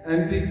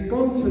 and be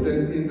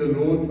confident in the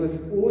Lord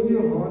with all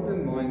your heart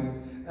and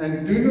mind,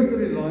 and do not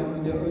rely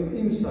on your own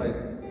insight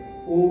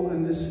or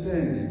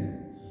understanding.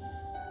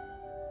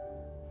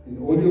 In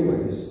all your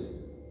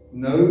ways,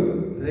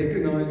 know,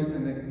 recognize,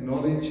 and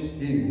acknowledge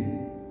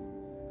Him,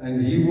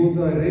 and He will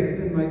direct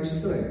and make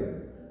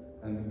straight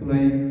and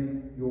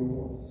plain your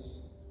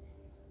paths.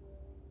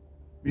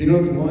 Be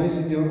not wise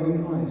in your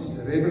own eyes.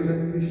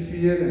 Reverently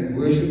fear and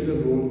worship the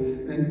Lord,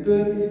 and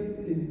turn it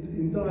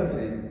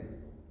entirely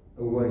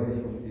away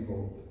from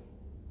evil.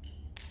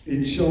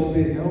 It shall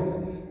be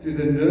health to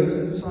the nerves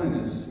and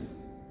sinus,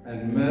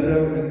 and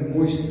marrow and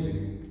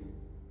moistly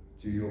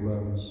to your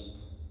bones.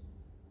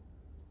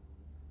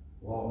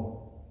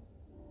 Wow.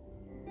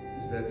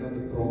 Is that not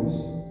a promise?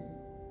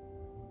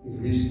 If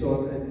we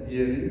start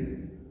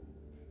adhering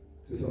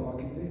to the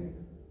architect.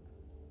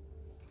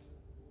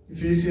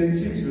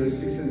 Ephesians 6 verse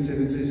 6 and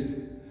 7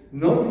 says,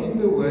 not in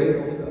the way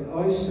of the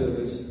eye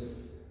service,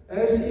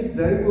 as if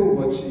they were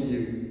watching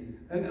you,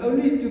 and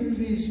only to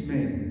please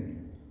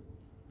men,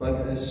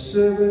 but as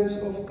servants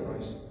of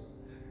Christ,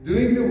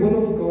 doing the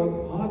will of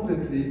God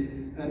heartedly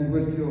and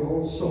with your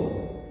whole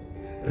soul,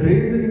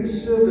 rendering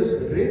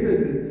service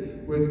readily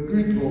with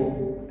good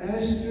will,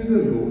 as to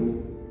the Lord,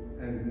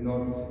 and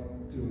not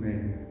to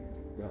men.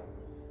 Yeah.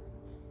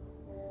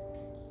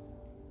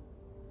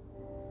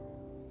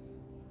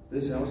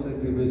 this house that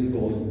we're busy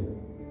building.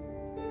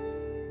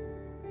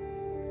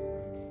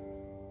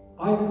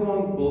 I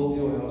can't build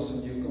your house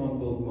and you can't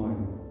build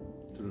mine.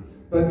 True.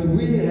 But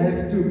we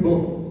have to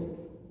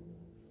build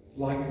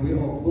like we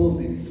are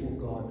building for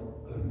God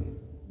only.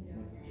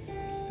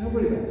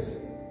 Nobody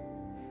else.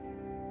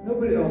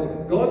 Nobody else.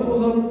 God will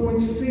not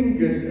point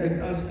fingers at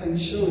us and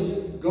show us.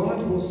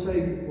 God will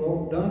say,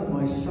 well done,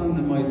 my son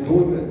and my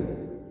daughter,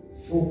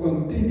 for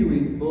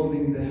continuing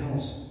building the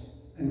house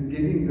and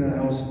getting the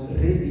house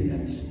ready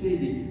and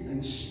steady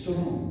and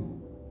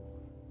strong.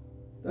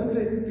 Don't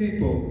let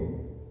people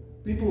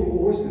will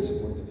always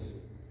disappoint us.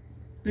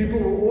 People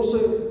will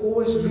also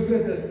always look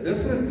at us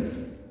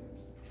differently.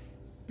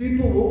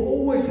 People will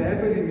always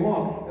have a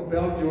remark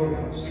about your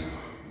house.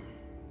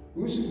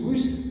 Whose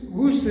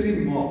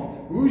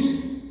remark?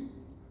 Whose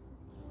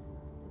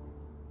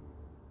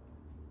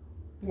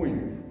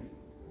point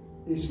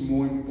is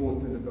more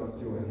important about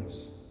your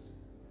house?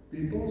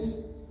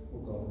 People's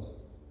or God's?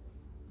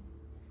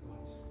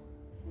 God's.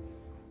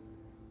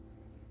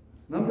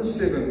 Number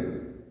 7.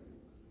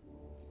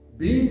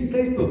 Being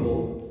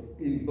capable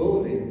in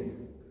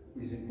building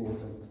is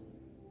important.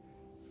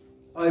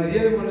 I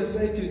really want to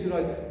say to you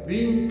tonight,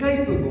 being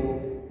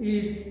capable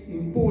is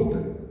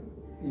important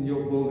in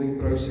your building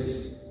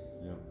process.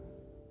 Yeah.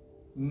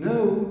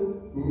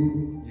 Know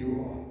who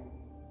you are.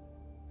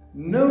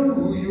 Know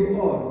who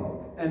you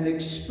are and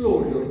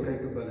explore your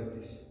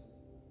capabilities.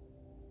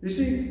 You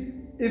see,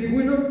 if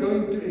we're not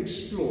going to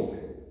explore,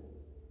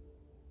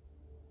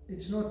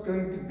 it's not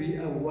going to be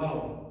a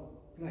wow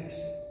place.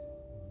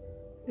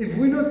 If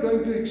we're not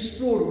going to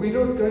explore,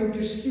 we're not going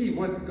to see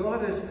what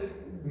God has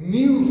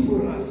new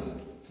for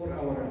us, for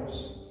our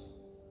house.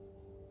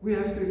 We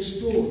have to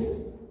explore.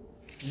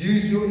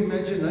 Use your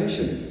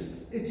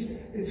imagination.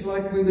 It's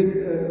like when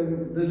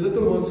the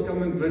little ones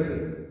come and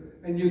visit,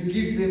 and you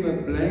give them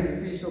a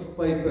blank piece of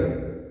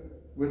paper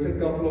with a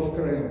couple of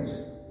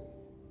crayons.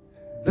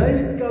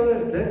 They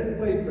color that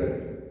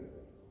paper.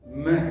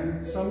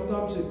 Man,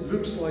 sometimes it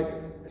looks like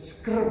a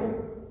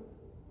scribble.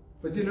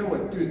 But you know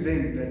what? To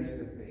them, that's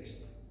the best.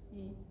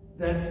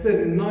 That's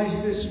the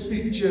nicest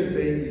picture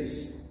there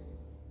is.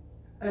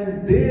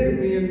 And there,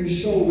 me and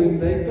Michelle, when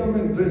they come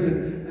and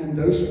visit, and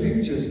those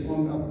pictures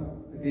on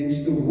up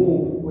against the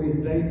wall where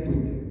they put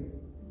them,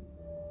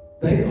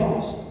 they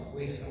ask,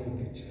 where's our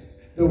picture?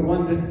 The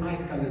one that I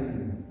colored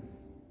in.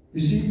 You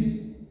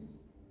see,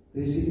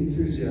 there's the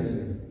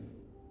enthusiasm.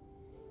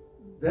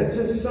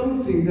 That's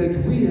something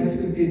that we have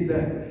to get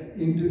back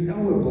into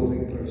our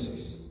building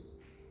process.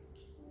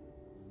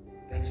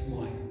 That's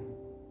mine.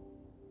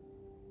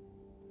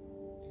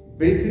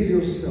 Better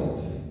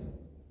yourself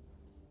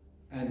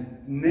and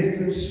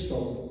never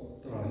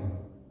stop trying.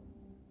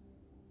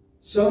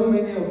 So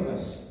many of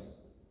us,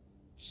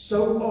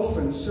 so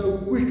often, so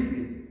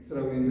quickly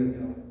throw in the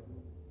towel.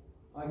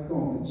 I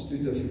can't, it's too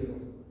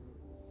difficult.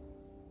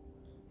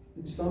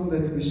 It's time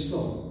that we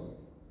stop.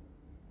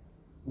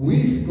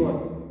 We've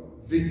got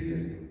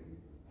victory.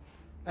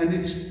 And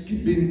it's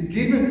been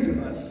given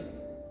to us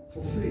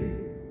for free.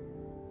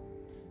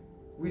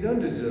 We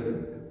don't deserve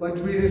it, but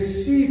we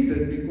received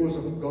it because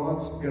of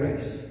God's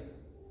grace.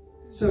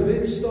 So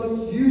let's start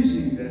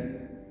using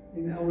that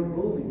in our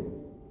building.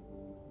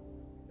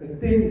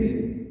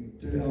 Attending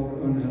to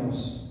our own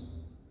house.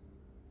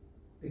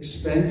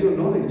 Expand your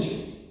knowledge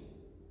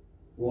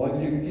while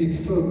you keep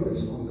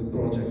focus on the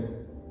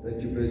project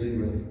that you're busy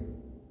with.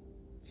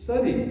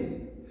 Study.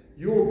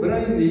 Your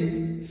brain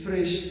needs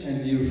fresh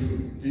and new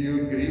food. Do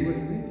you agree with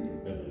me?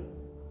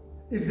 Yes.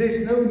 If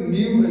there's no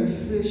new and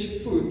fresh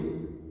food,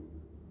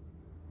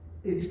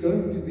 it's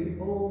going to be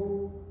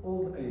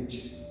old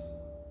age.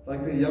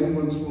 Like the young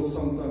ones will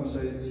sometimes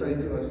say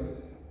to us,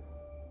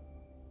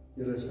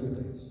 "You're as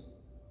oud."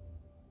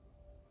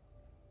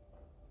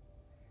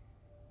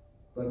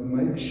 But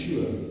make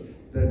sure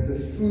that the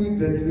food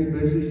that we're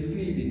busy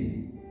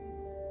feeding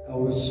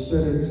our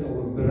spirits,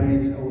 our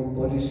brains, our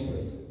bodies with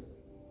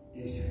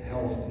is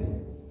healthy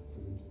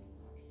food.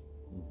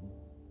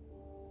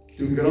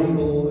 To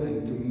grumble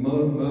and to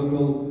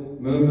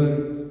murmur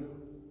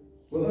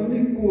will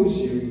only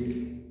cause you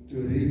to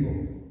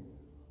rebuild,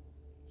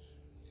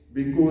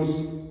 because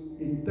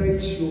it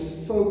takes your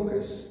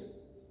focus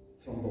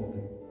from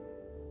building.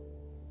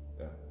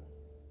 Yeah.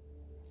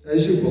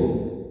 As you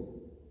build,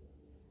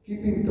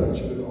 keep in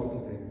touch with the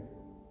architect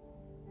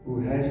who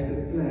has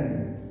the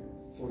plan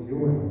for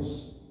your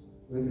house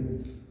with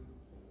it.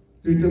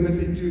 2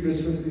 Timothy 2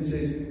 verse 15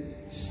 says,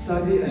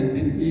 study and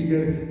be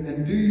eager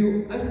and do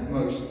your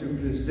utmost to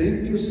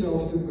present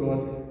yourself to God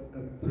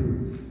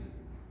approved,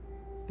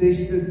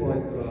 tested by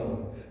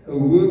trial, a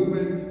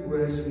workman who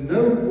has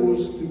no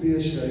cause to be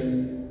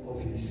ashamed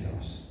of his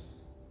house,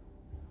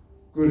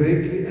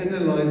 correctly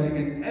analyzing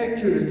and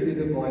accurately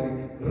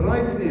dividing,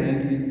 rightly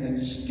handling and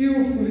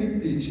skillfully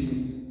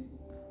teaching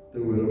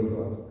the word of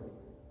God.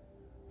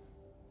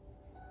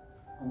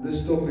 On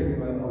this topic,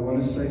 I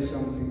want to say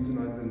something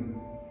tonight. And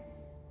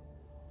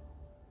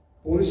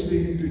Paul is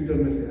speaking to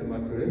Timothy, am I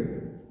correct?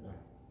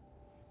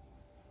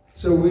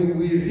 So when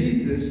we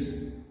read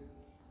this,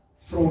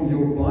 from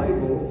your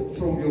Bible,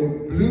 from your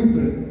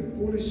blueprint,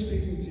 Paul is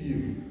speaking to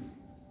you.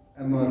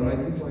 Am I right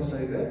if I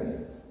say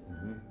that?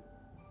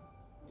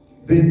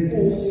 Then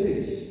Paul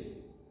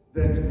says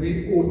that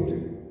we ought to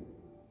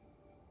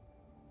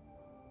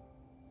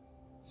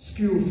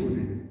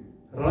skillfully,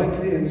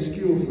 rightly and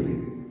skillfully,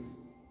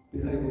 be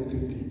able to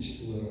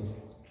teach the Word of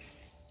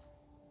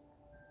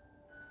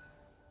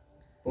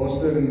God.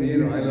 Pastor Neer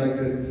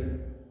highlighted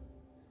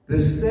the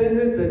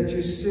standard that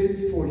you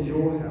set for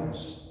your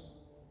house.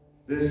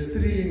 There's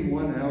 3 in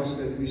one house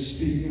that we're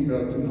speaking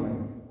about tonight,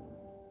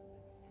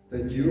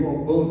 that you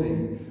are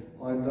building,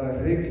 are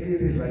directly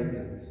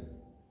related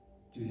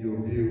to your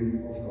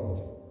view of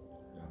God.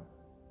 Yeah.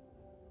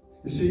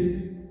 You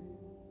see,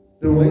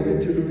 the way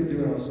that you look at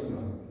your house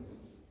tonight,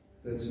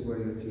 that's the way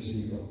that you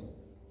see God.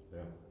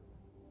 Yeah.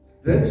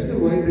 That's the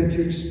way that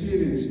you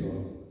experience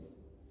God.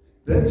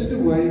 That's the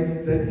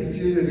way that if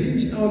you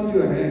reach out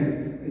your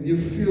hand and you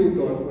feel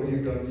God or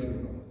you don't feel God.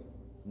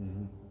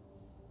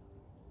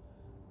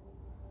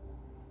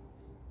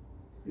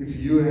 If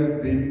you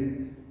have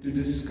then to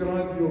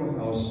describe your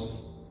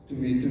house to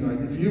me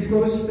tonight, if you've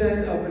got to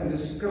stand up and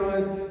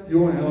describe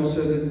your house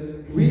so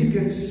that we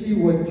can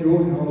see what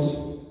your house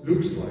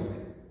looks like,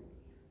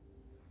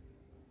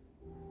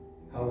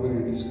 how will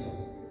you describe it?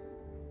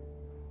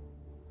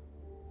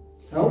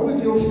 How will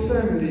your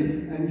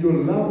family and your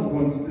loved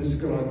ones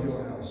describe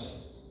your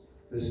house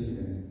this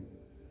evening?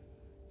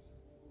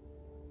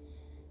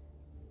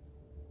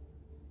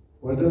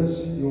 What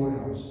does your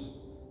house,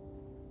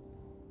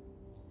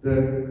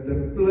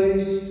 the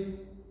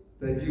place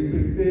that you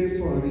prepare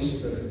for Holy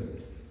Spirit,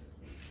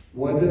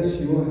 what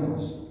does your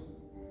house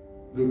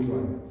look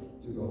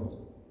like to God?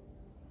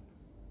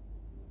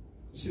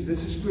 You see,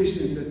 this is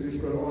questions that we've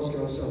got to ask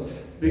ourselves.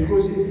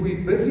 Because if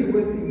we're busy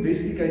with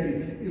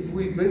investigating, if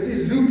we're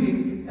busy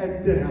looking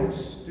at the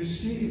house to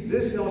see if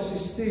this house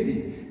is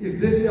steady, if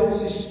this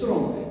house is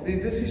strong,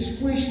 then this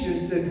is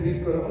questions that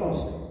we've got to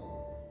ask.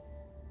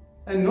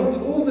 And not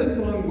all the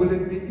time will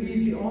it be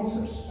easy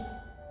answers.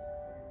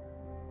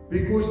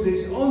 Because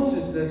there's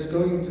answers that's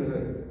going to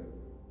hurt.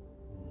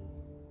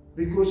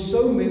 Because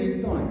so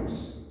many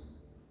times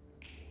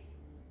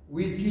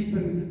we keep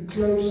a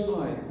close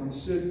eye on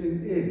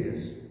certain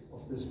areas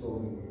of this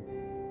building.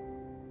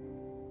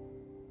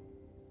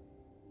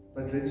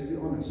 But let's be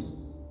honest.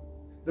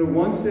 The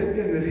ones that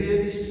can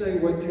really say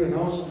what your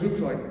house look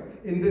like,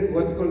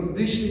 what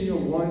condition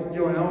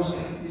your house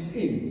is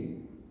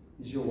in,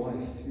 is your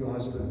wife, your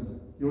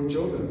husband, your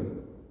children.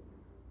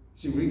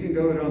 See, we can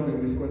go around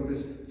and we've got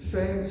this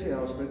fancy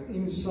house, but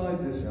inside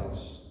this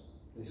house,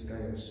 there's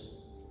chaos.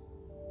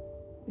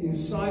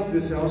 Inside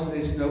this house,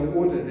 there's no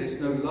order,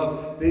 there's no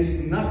love,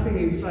 there's nothing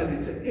inside.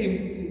 It's an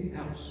empty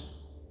house.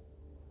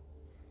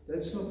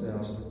 That's not the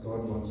house that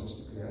God wants us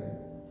to create.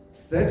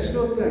 That's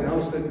not the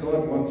house that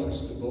God wants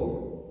us to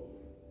build.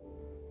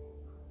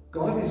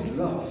 God is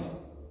love.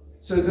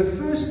 So the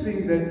first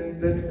thing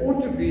that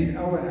ought to be in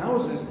our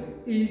houses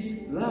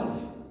is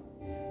love.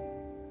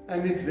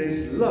 And if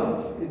there's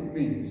love, it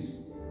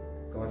means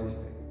God is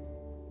there.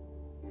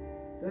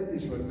 That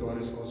is what God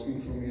is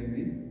asking from you and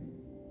me.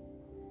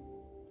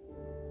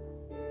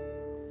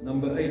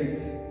 Number 8.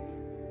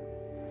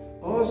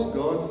 Ask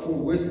God for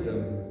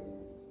wisdom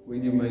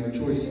when you make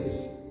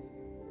choices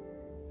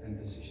and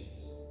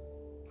decisions.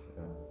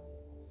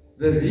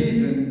 The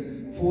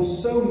reason for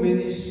so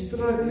many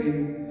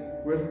struggling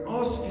with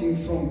asking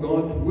from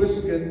God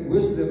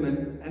wisdom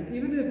and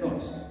even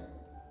advice,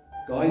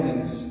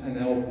 guidance and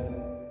help,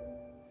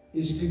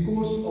 is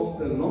because of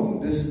the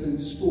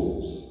long-distance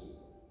calls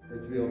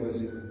that we are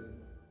busy with.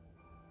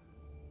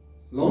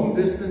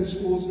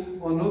 Long-distance calls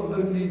are not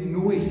only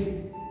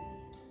noisy,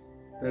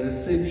 the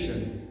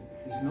reception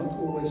is not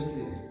always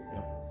clear.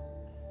 Yeah.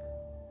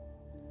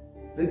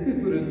 Let me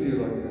put it to you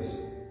like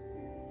this.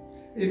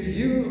 If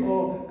you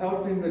are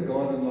out in the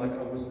garden like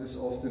I was this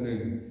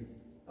afternoon,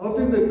 out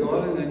in the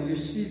garden and you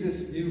see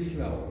this new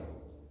flower,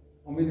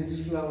 I mean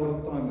it's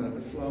flower time now,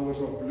 the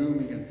flowers are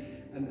blooming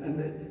and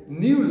the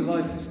new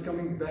life is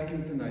coming back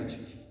into nature.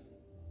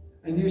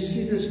 And you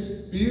see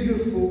this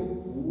beautiful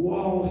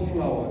wow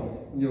flower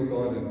in your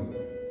garden.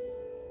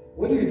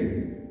 What do?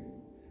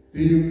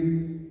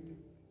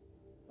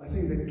 I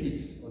think the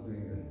kids are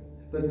doing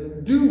that.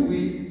 But do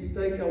we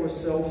take our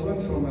cell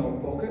phone from our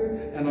pocket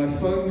and I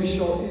phone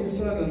Michelle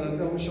inside and I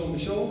tell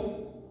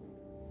Michelle,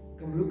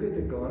 come look at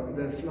the garden,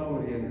 that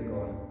flower here in the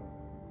garden.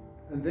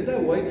 And then I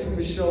wait for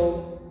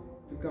Michelle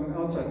to come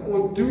outside.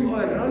 Or do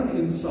I run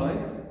inside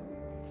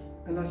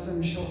and I say,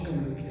 Michelle,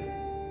 come look here.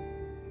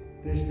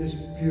 There's this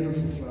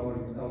beautiful flower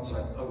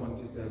outside. I want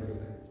you to have a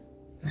look at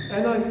it.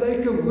 And I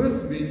take her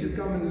with me to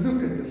come and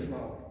look at the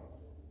flower.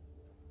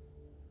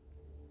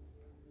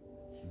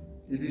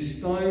 It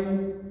is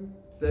time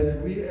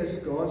that we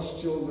as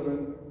God's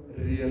children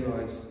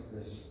realize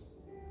this.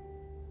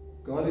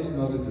 God is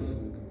not a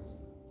distant God.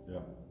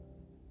 Yeah.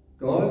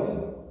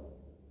 God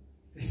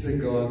is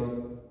a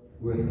God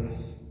with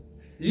us.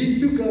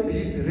 He took up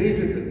his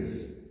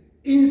residence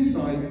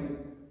inside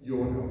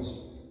your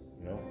house.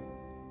 Yeah.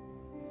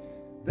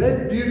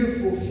 That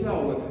beautiful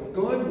flower,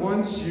 God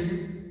wants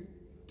you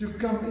to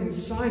come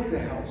inside the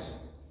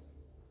house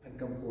and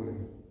come call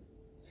Him.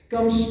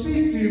 Come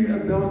speak to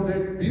Him about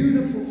that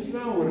beautiful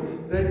flower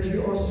that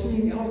you are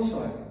seeing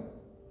outside.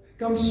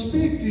 Come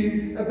speak to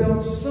Him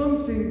about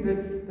something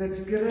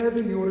that's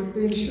grabbing your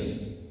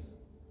attention.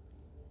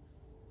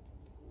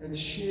 And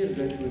share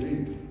that with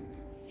Him.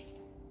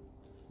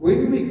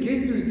 When we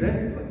get to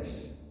that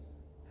place,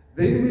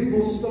 then we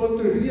will start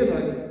to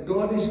realize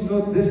God is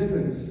not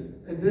distant.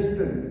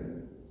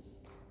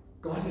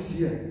 God is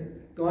here.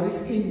 God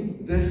is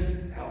in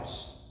this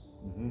house.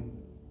 Mm-hmm.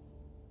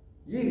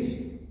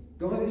 Yes,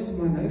 God is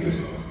in my neighbor's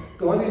house.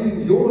 God is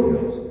in your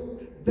house.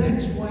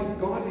 That's why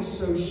God is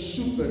so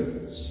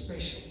super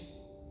special.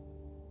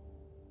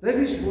 That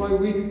is why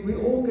we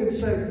all can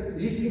say,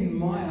 He's in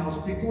my house,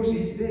 because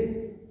He's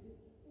there.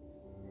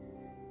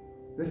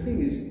 The thing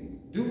is,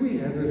 do we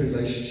have a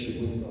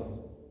relationship with God?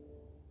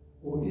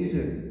 Or is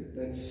it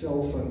that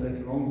cell phone,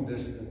 that long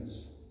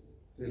distance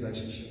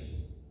relationship?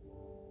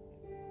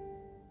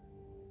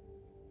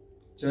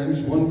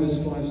 James 1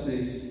 verse 5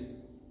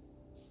 says,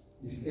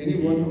 if any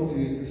one of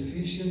you is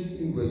deficient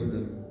in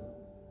wisdom,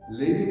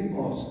 let him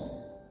ask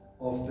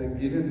of the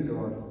given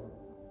God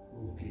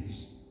who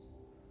gives.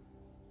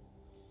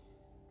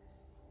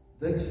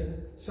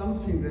 That's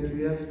something that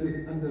we have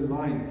to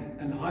underline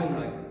and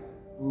highlight.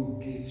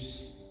 Who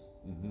gives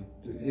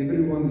to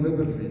everyone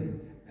liberally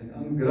and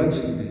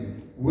ungrudgingly,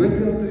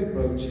 without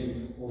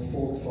reproaching or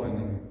fault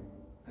finding,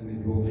 and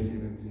it will be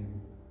given to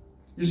him.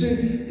 You see,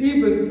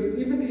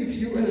 even if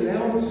you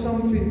allow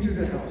something to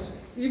the house,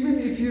 even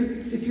if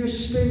you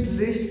spend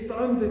less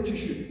time than you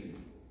should,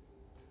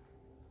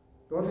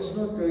 God is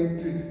not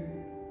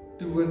going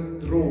to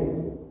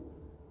withdraw,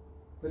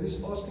 but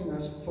He's asking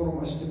us from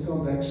us to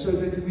come back so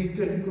that we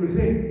can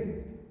correct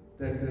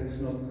that's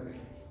not correct.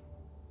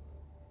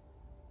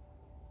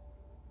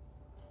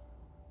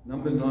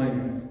 Number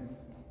 9,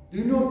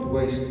 do not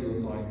waste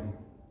your time,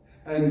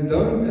 and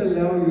don't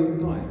allow your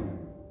time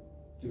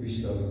to be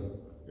stolen.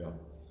 Yeah.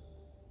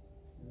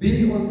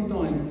 Be on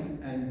time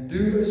and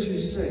do as you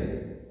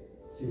say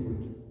you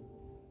would.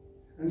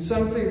 And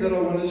something that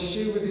I want to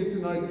share with you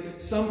tonight,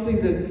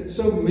 something that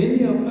so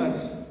many of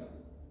us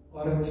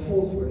are at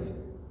fault with.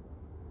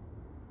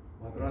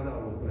 My brother, I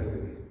will pray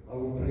with you. I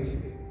will pray for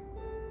you.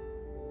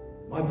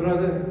 My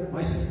brother,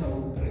 my sister, I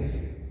will pray for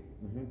you.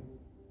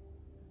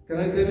 Can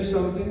I tell you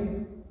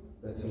something?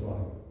 That's a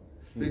lie.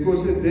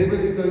 Because the devil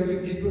is going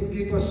to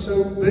keep us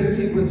so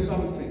busy with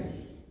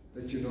something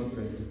that you're not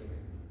going to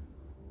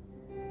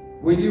pray.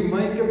 When you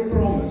make a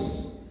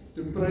promise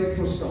to pray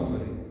for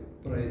somebody,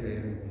 pray there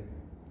and then.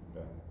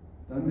 Yeah.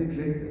 Don't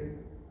neglect it.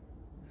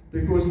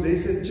 Because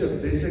there's a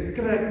chip, there's a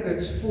crack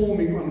that's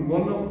forming on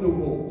one of the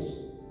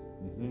walls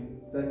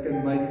that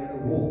can make a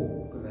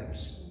wall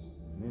collapse.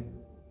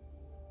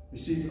 You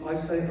see, if I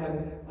say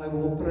I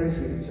will pray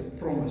for you, it's a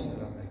promise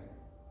that I make.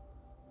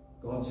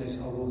 God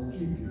says, I will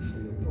keep you for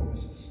your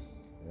promises.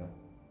 Yeah.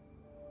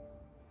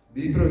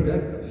 Be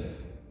productive.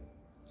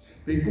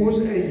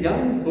 Because a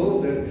young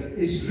builder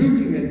is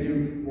looking at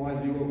you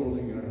while you are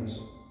building your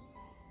house.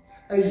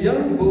 A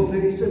young builder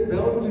is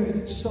about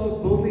to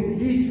start building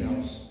his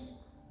house.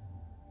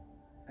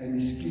 And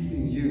he's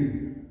keeping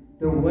you.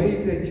 The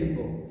way that you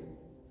build,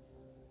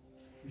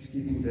 he's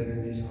keeping that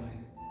in his eye.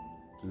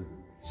 True.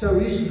 So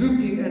he's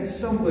looking at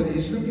somebody,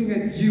 he's looking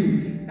at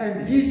you,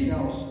 and his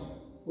house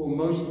will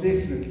most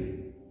definitely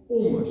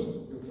almost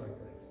look like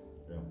that.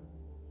 Yeah.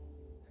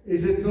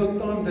 Is it not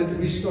time that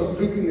we start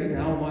looking at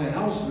how my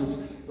house looks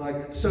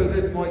like, so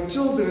that my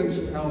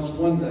children's house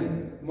one day,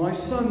 my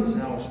son's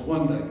house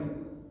one day,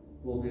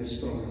 will be a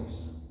strong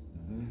house?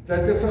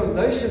 That the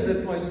foundation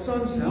that my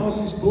son's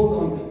house is built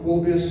on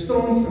will be a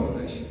strong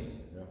foundation.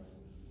 Yeah.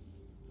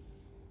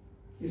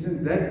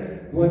 Isn't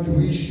that what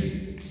we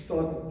should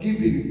start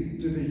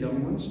giving to the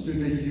young ones, to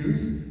the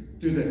youth,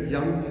 to the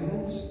young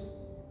adults?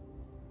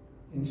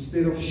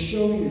 Instead of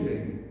showing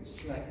them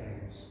slack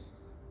hands.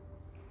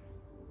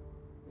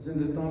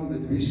 Isn't it time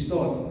that we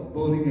start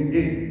building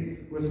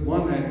again with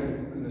one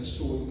hand and a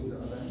sword in the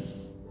other hand?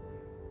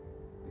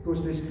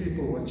 Because there's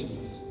people watching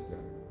us. Yeah.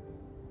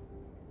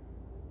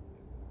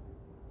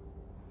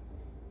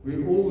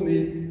 We all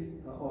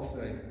need an off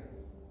day.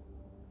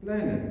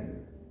 Plan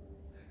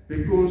it.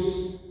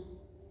 Because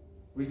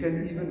we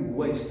can even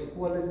waste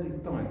quality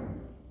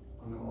time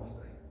on an off day.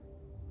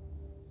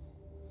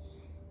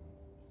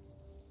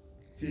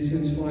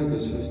 Ephesians 5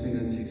 verse 15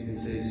 and 16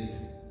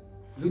 says,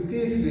 look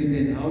carefully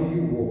then how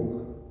you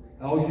walk,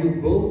 how you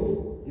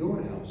build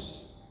your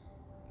house.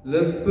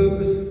 Live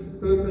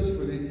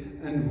purposefully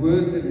and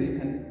worthily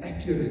and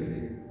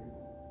accurately,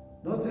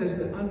 not as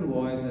the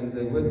unwise and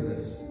the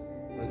witless,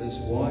 but as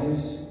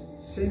wise,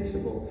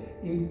 sensible,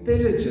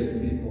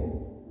 intelligent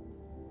people,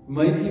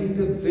 making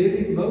the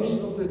very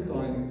most of the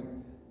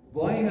time,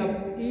 buying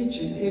up each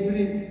and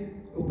every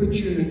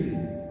opportunity,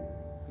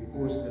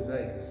 because the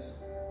days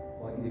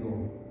are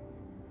evil.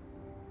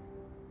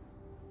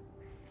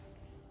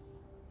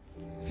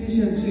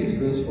 Ephesians 6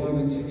 verse 5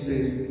 and 6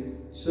 says,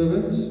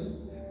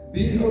 servants,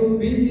 Be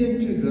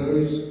obedient to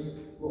those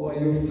who are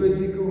your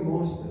physical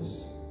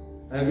masters,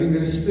 having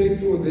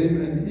respect for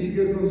them and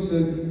eager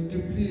concern to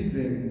please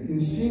them in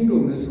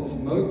singleness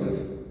of motive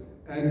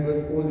and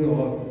with all your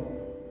heart,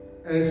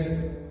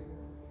 as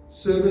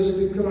service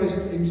to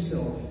Christ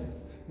himself,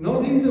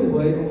 not in the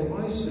way of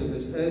eye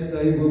service as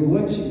they were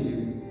watching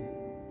you,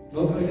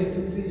 not only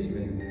to please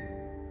men,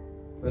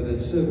 but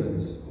as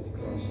servants of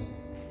Christ,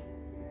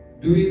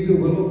 doing the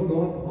will of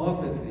God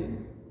heartedly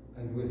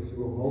and with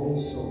your whole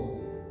soul,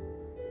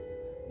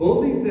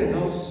 building the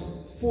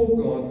house for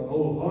God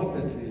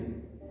wholeheartedly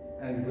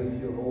and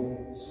with your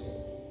whole soul.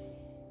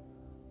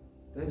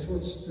 That's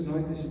what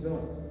tonight is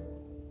about.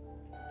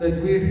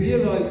 That we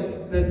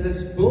realize that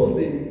this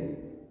building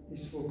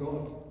is for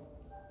God.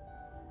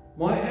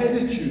 My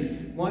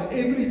attitude, my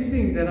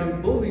everything that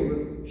I'm building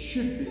with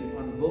should be,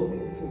 I'm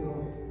building for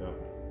God. Yeah.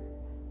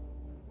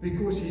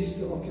 Because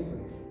He's the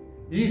occupant.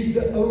 He's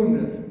the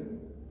owner.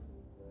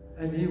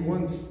 And He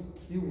wants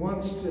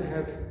to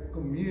have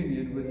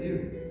communion with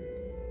you.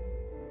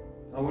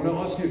 I want to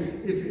ask you,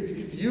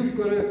 if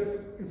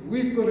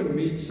we've got to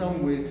meet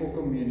somewhere for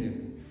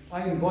communion,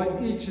 I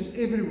invite each and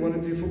every one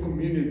of you for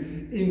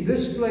communion in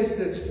this place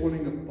that's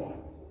falling apart.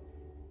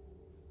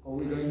 Are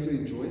we going to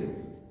enjoy it?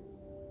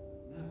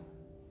 No.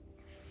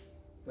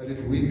 But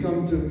if we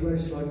come to a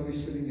place like we're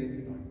sitting here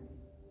tonight,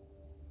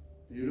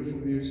 beautiful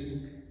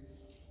music,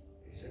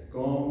 it's a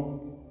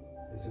calm,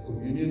 it's a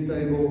communion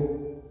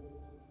table,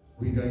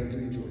 we're going to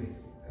enjoy it.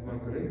 Am I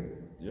correct?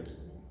 Yep.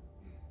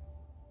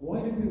 Why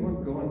do we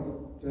want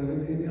God to have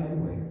it any other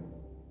way?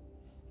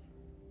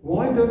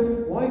 Why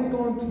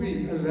can't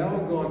we allow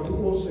God to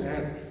also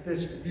have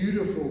this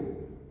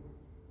beautiful,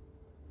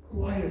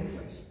 quiet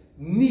place,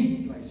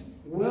 neat place,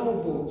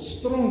 well-built,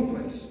 strong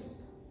place,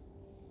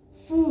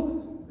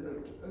 full,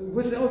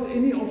 without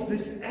any of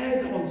this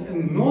add-ons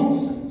and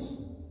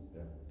nonsense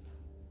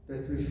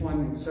that we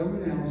find in so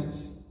many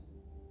houses,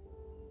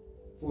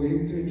 for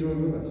Him to enjoy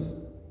with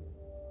us?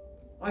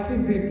 I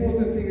think the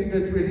important thing is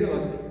that we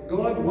realize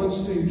God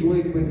wants to enjoy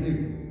it with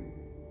you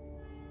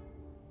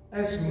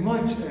as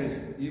much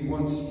as He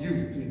wants you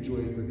to enjoy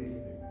it with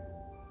Him.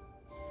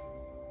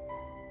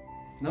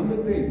 Number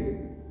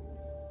 10,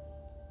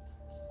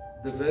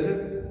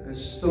 develop a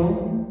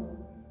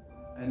strong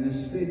and a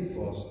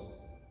steadfast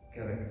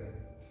character.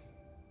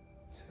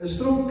 A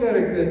strong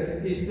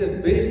character is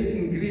the best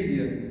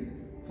ingredient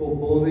for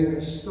building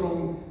a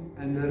strong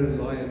and a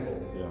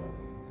reliable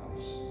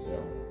house.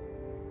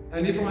 Yeah.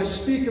 And if I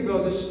speak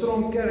about a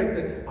strong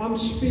character, I'm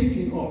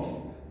speaking of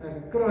a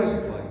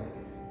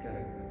Christ-like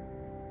character.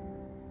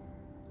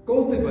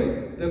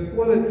 Cultivate the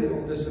quality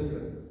of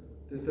discipline,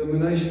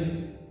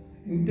 determination,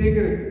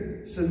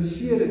 integrity,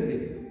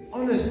 sincerity,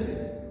 honesty,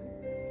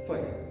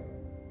 faith,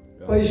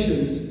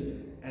 patience,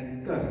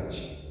 and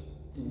courage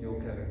in your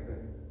character.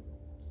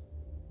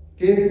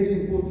 Caring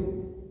is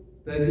important.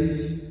 That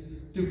is,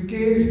 to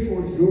care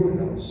for your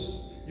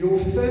house, your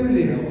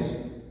family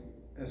house,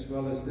 as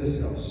well as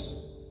this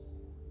house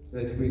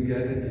that we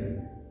gather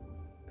in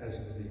as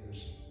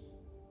believers.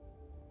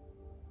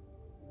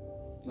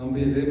 Number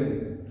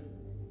 11,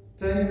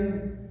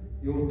 tame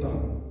your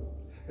tongue.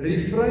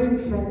 Refrain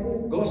from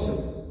all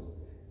gossip.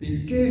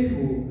 Be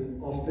careful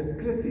of the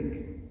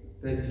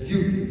critic that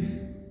you give,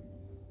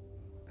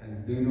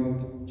 and do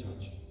not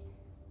judge.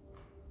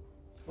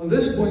 On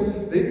this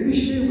point, let me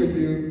share with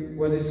you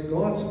what is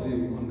God's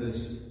view on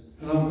this.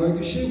 And I'm going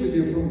to share with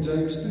you from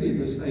James 3,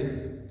 verse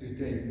 8 to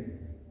 10.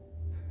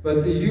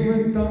 But the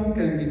human tongue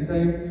can be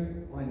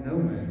tamed by no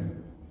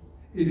man.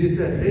 It is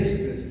a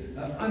restless,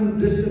 an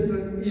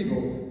undisciplined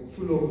evil,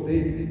 full of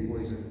deadly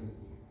poison.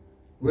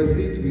 With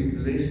it we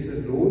bless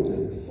the Lord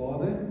and the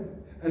Father,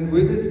 and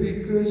with it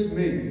we curse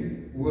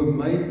men who were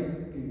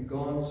made in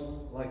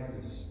God's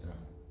likeness.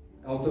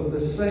 Out of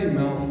the same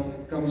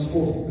mouth comes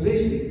forth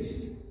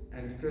blessings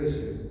and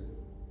cursing.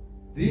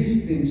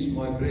 These things,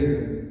 my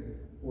brethren,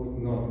 ought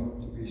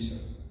not to be so.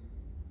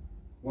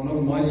 One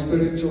of my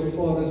spiritual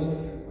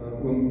fathers,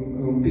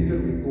 Peter,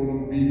 we call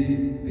him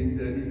BD, Big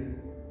Daddy,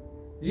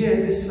 he had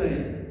a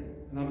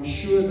saying, and I'm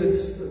sure that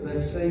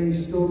saying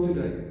is still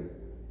today.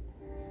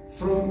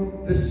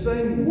 From the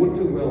same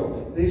water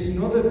well, there's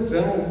not a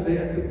valve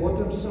there at the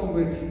bottom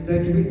somewhere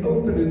that we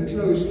open and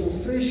close for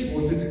fresh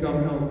water to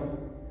come out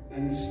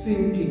and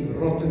stinking,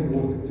 rotten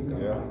water to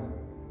come out.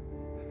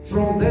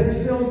 From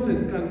that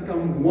fountain can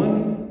come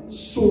one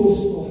source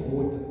of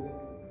water.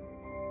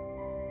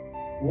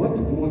 What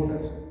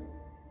water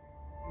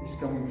is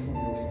coming from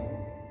your fountain?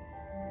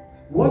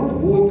 What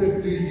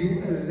water do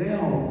you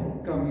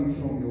allow coming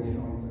from your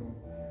fountain?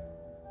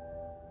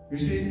 You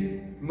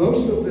see,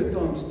 most of the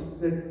times,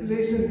 that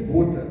pleasant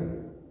water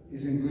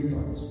is in good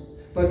times.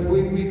 But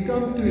when we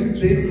come to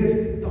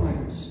desert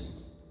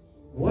times,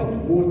 what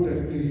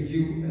water do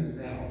you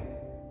allow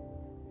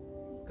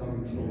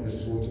coming from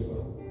that water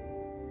well?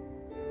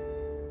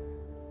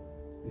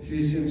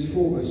 Ephesians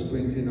 4, verse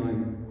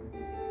 29.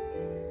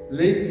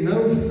 Let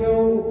no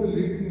foul or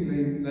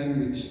polluting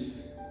language,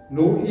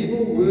 nor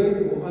evil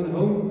word or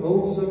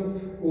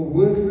unwholesome or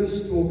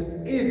worthless talk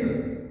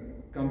ever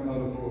come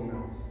out of your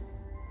mouth,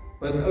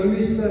 but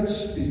only such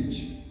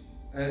speech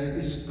as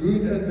is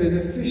good and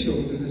beneficial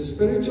to the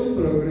spiritual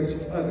progress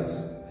of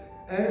others,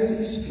 as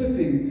is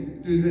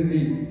fitting to the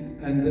need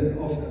and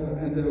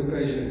the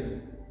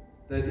occasion,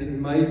 that it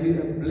may be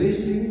a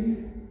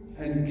blessing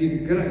and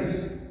give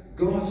grace,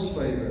 God's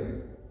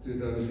favor, to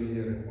those who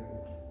hear it.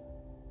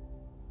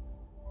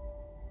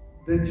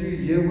 Did you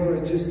hear what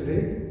I just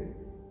read?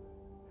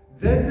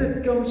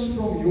 That comes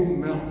from your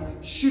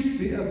mouth should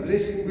be a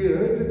blessing. We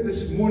heard it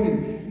this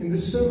morning, in the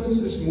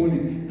sermons this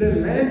morning, the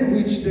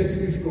language that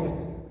we've got.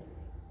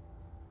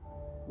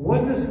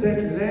 What does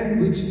that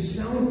language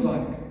sound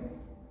like?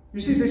 You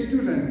see, there's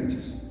two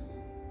languages.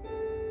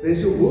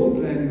 There's a world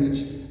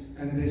language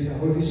and there's a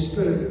Holy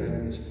Spirit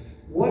language.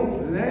 What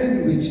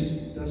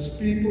language does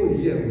people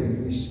hear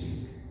when we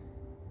speak?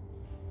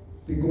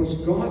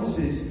 Because God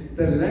says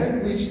the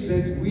language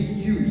that we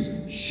use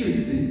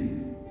should be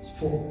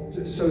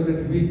so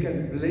that we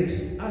can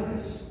bless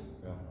others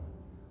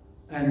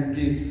and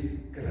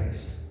give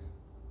grace.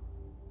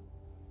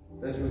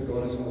 That's what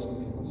God is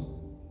asking from us.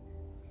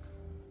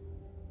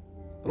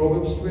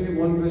 Proverbs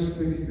 21 verse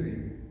 23.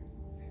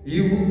 He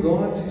who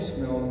guards his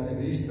mouth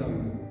and his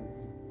tongue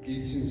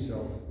keeps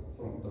himself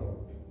from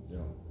trouble.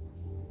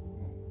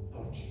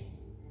 Ouch.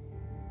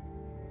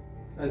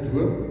 At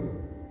work,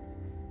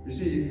 you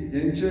see,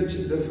 in church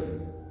is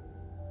different.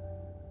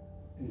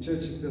 In church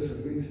is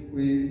different.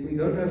 We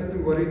don't have to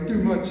worry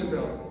too much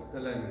about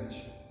the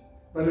language.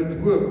 But at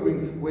work,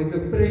 when the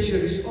pressure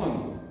is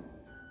on,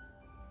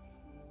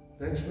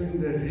 that's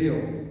when the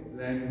real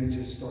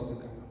languages start to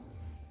come out.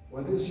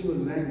 What does your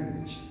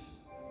language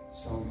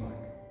sound like?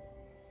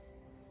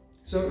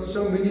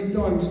 So many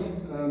times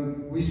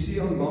we see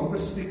on bumper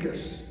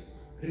stickers,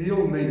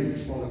 real men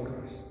follow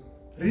Christ.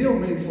 Real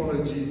men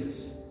follow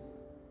Jesus.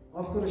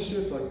 I've got a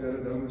shirt like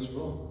that at home as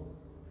well.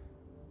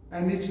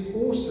 And it's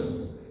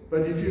awesome.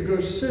 But if you go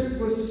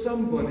sit with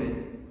somebody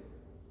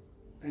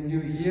and you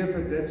hear,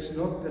 but that's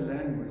not the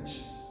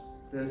language.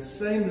 The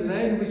same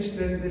language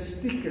that the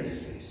sticker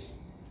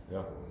says.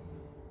 Yeah.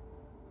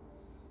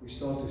 We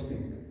start to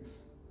think.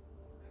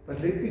 But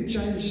let me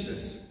change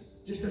this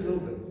just a little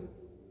bit.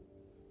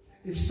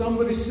 If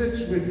somebody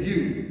sits with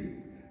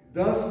you,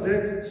 does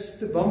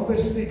that bumper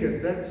sticker,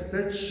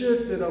 that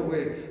shirt that I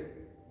wear,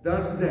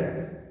 does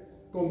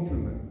that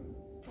complement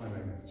my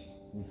language?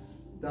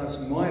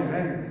 Does my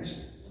language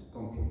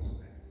complement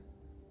that?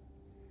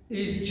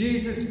 Is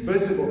Jesus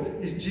visible?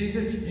 Is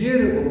Jesus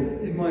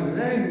hearable in my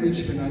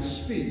language when I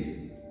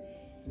speak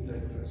to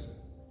that person?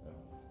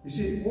 You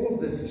see, all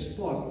of this is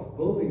part of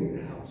building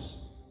a house.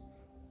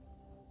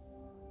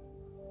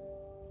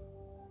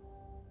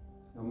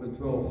 Number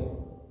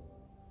 12.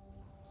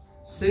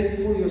 Set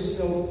for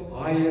yourself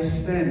higher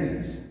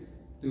standards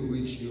to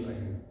which you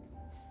aim.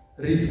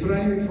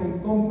 Refrain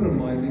from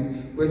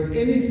compromising with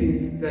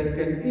anything that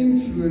can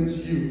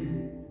influence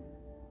you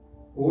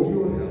or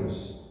your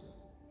house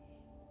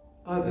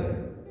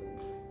other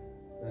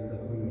than the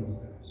owner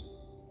of the house.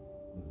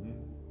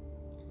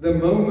 The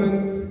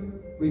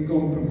moment we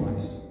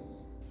compromise,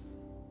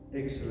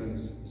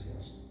 excellence is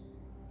lost.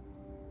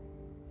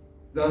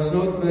 Does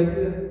not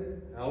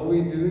matter how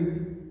we do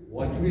it,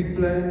 what we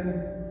plan.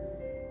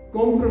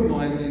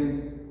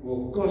 Compromising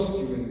will cost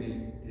you and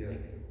me dearly.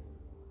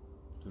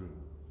 True.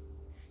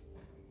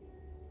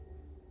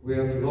 We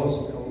have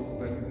lost our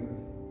commitment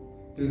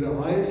to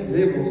the highest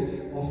levels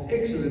of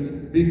excellence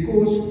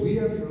because we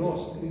have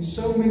lost in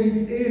so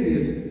many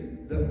areas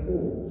the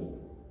awe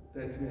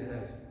that we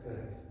have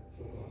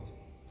for God.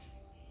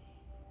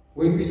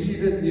 When we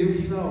see that new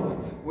flower,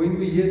 when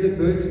we hear the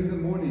birds in the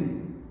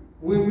morning,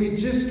 when we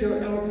just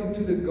go out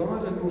into the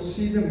garden or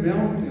see the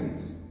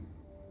mountains,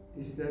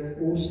 is that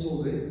all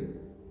still there?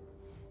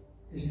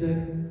 Is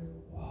that,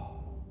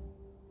 wow,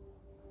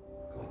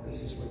 God,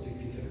 this is what you've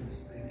given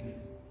us, thank you.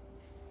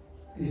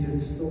 Is it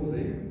still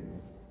there?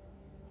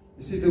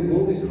 You see, the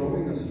world is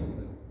robbing us from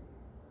that.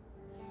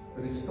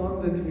 But it's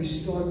time that we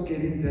start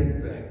getting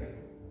that back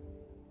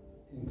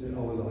into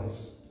our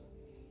lives.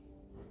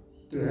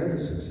 To have a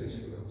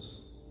successful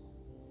house.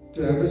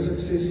 To have a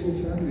successful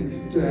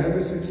family. To have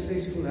a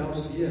successful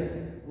house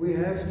here. We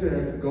have to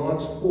have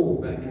God's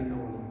awe back in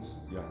our lives.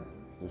 Yeah.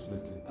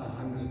 Definitely.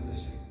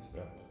 100%.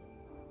 Yeah.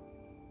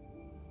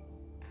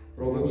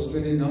 Proverbs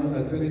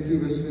 22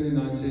 verse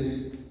 29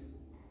 says,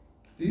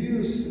 do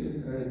you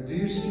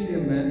see a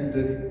man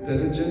that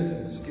diligent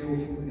and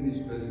skillful in his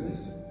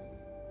business?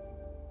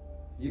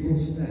 He will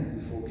stand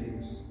before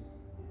kings.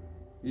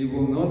 He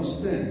will not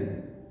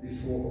stand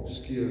before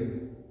obscure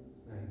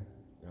men.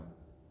 Yeah.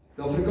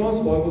 The Afrikaans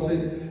Bible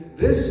says,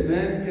 this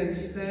man can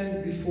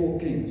stand before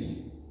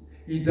kings.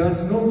 He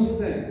does not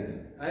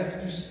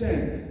have to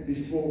stand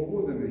before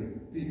ordinary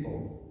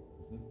people.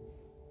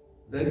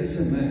 That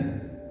is a man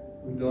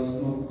who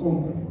does not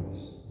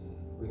compromise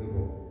with the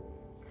world.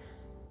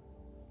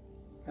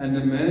 And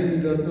a man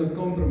who does not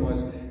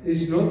compromise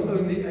is not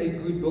only a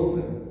good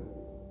builder.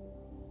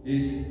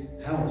 His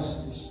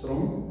house is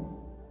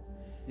strong.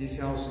 His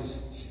house is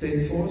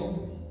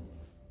steadfast.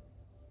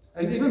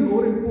 And even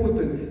more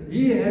important,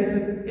 he has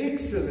an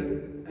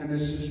excellent and a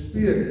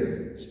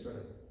superior spirit.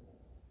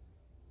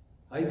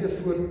 Hy het 'n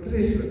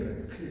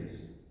voortreffelike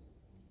gees.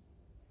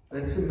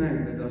 That's a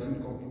man that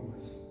doesn't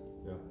compromise.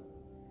 Ja.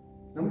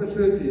 Number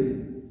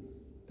 13,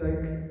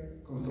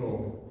 take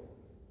control.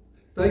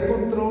 Take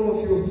control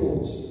of your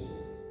thoughts,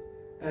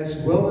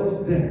 as well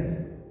as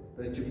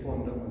that you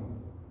ponder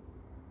on.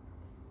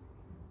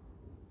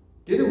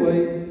 Get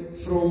away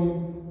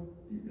from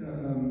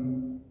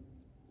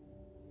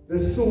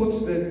the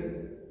thoughts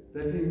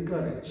that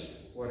encourage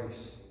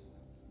worries.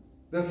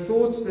 The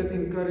thoughts that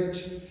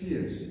encourage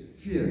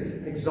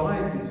fear,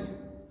 anxieties.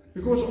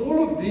 Because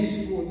all of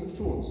these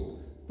thoughts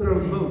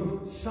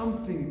promote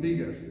something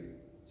bigger,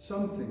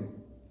 something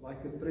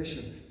like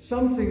depression,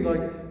 something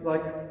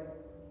like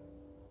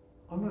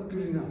I'm not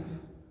good enough,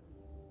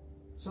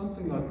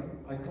 something like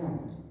I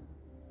can't.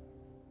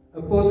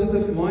 A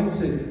positive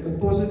mindset, a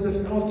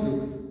positive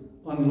outlook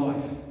on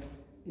life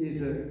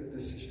is a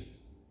decision.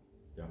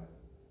 Ja.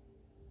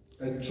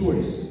 A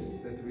choice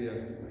that we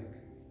have to make.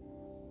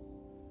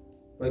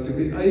 But to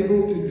be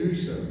able to do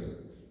so,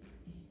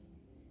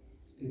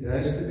 it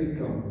has to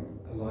become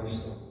a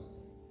lifestyle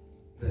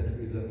that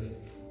we live.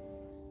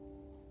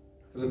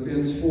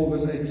 Philippians 4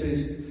 verse 8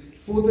 says,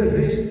 "For the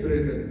rest,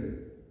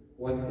 brethren,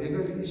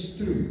 whatever is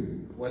true,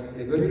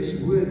 whatever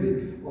is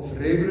worthy of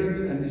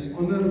reverence and is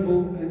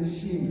honorable and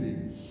seemly,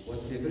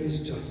 whatever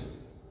is just,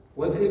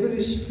 whatever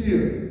is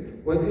pure,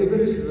 whatever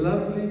is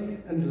lovely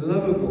and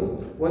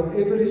lovable,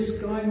 whatever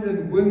is kind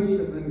and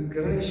winsome and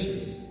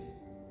gracious,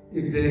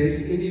 if there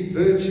is any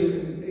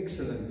virtue and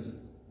excellence,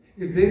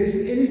 if there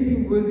is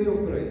anything worthy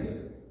of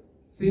praise,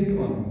 think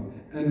on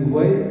and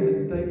weigh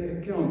and take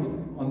account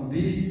on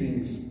these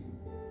things.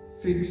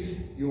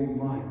 Fix your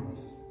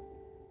mind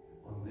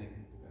on them."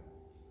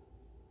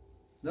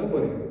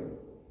 Nobody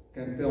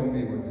can tell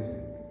me what to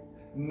think.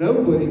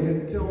 Nobody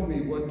can tell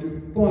me what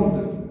to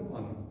ponder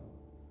on.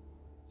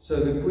 So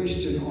the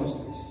question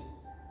asked is,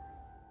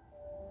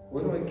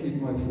 what do I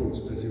keep my thoughts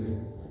busy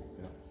with?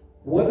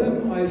 What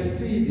am I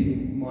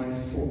feeding my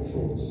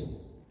thoughts?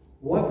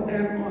 What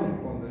am I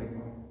pondering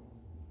on?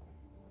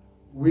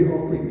 We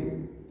are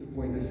quick to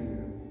point the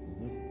finger.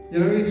 You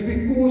know, it's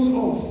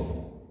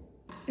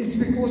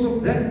because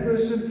of that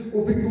person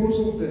or because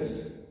of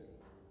this.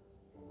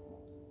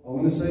 I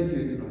want to say to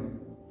you tonight,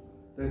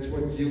 that's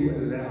what you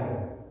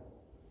allow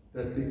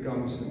that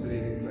becomes a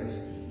breeding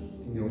place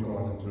in your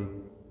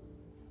garden.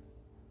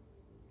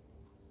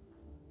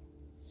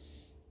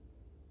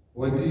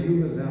 What do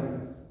you allow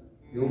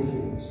your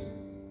thoughts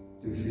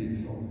to feed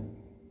from?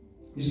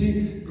 You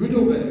see, good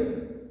or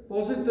bad,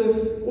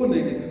 positive or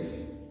negative,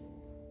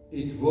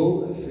 it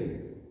will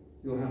affect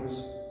your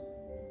house.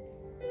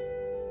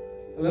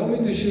 Allow me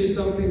to share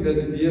something that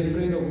a dear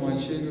friend of mine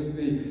shared with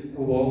me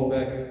a while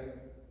back.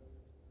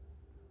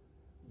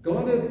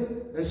 God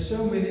has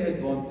so many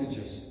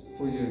advantages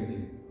for you and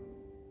me.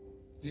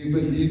 Do you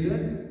believe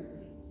that?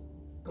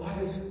 God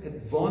has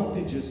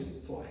advantages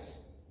for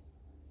us.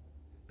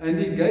 And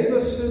He gave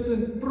us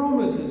certain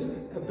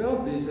promises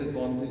about these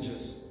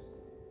advantages.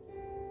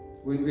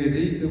 When we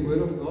read the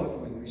Word of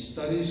God, when we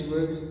study His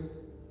words,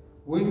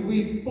 when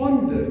we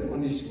ponder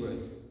on His Word,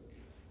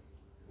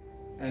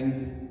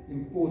 and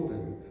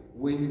important,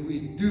 when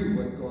we do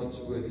what God's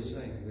Word is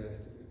saying we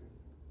have to do.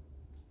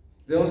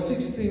 There are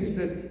 6 things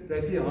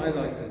that He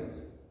highlighted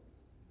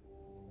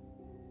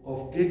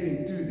of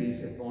getting to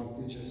these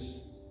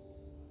advantages.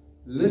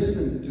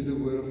 Listen to the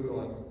Word of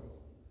God.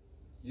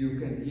 You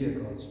can hear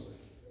God's Word.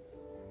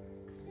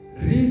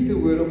 Read the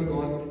Word of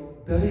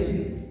God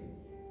daily.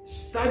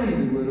 Study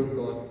the Word of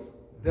God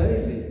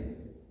daily.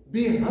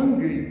 Be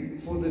hungry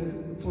for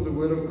the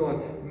Word of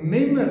God.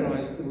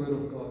 Memorize the Word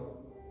of God.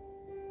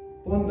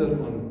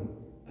 Ponder on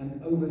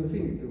and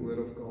overthink the Word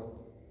of God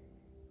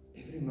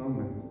every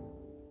moment.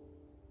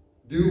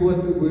 Do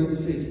what the Word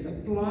says.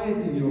 Apply it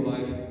in your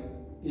life,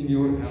 in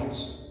your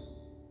house,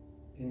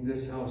 in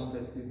this house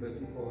that we're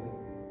busy building.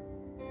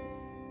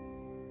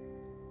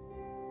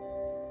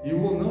 You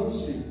will not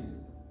see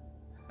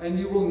and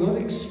you will not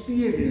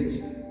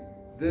experience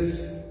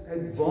these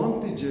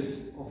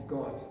advantages of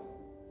God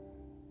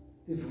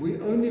if we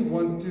only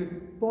want to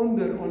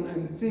ponder on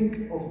and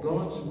think of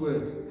God's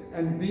Word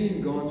and be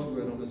in God's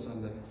Word on a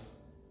Sunday.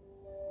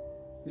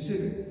 You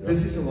see,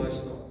 this is a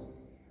lifestyle.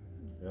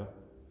 Yeah.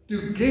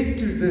 To get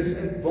to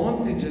these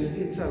advantages,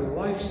 it's a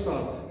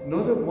lifestyle,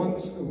 not a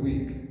once a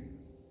week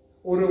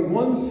or a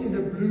once in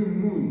a blue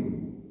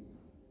moon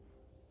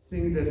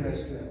thing that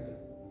has to happen.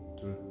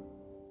 True.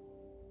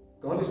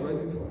 God is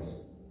waiting for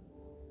us.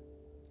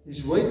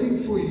 He's waiting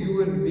for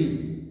you and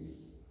me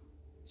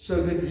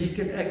so that He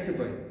can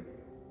activate.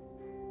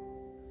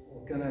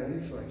 Or can I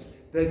rephrase?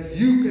 That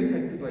you can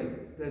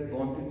activate the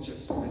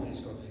advantages that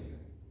He's got for you.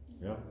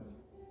 Yeah.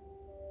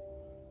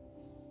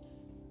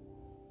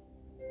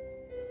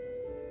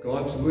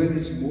 God's Word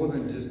is more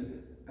than just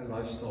a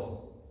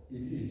lifestyle.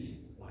 It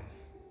is life.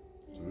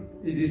 True.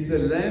 It is the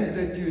lamp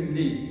that you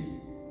need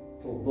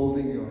for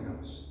building your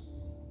house.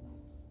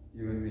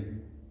 You and me.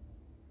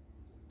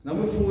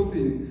 Number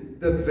 14,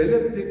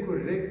 develop the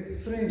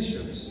correct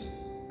friendships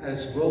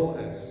as well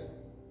as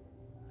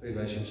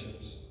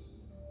relationships.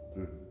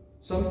 True.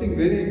 Something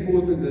very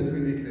important that we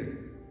neglect.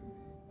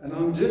 And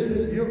I'm just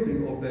as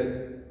guilty of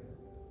that.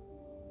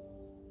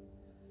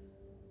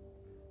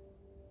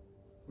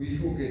 We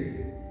forget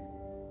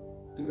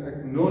to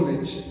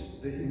acknowledge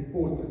the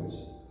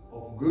importance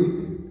of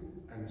good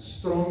and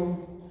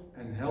strong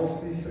and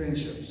healthy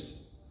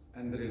friendships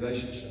and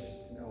relationships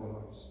in our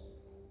lives.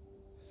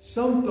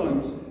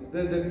 Sometimes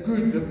the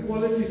good, the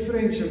quality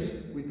friendships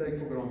we take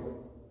for granted.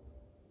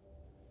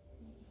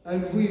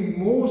 And we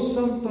more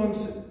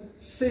sometimes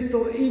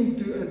settle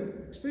into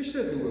it,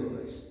 especially at the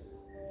workplace,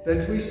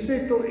 that we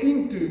settle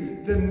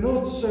into the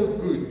not so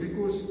good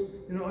because,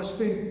 you know, I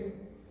spend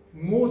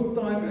more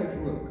time at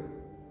work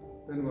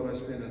than what I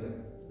spend at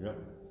home. Yeah.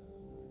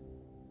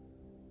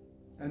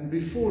 And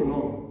before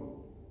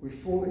long, we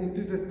fall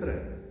into the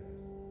trap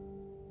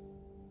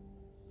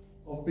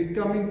of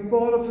becoming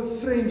part of a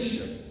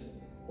friendship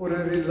or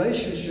a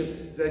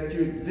relationship that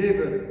you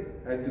never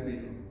had to be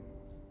in.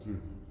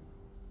 True.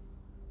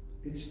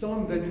 It's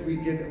time that we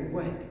get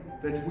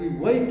awake, that we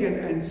waken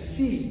and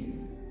see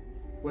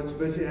what's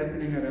busy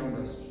happening around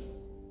us.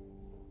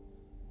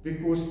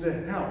 Because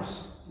the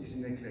house is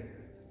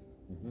neglected.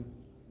 Mm-hmm.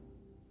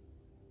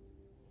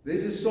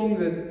 There's a song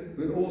that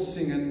we all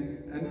sing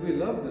and we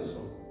love the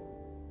song.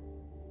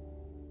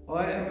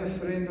 I am a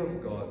friend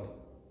of God.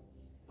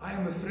 I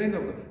am a friend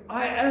of God.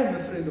 I am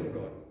a friend of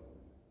God.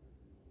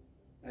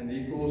 And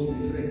He calls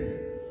me friend.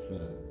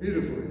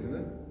 Beautiful, isn't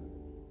it?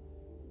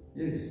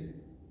 Yes.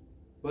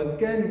 But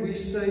can we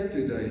say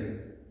today,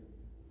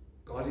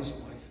 God is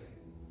my friend.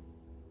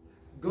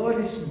 God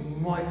is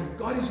my friend.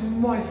 God is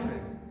my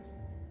friend.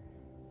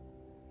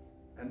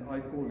 And I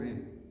call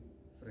Him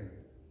friend.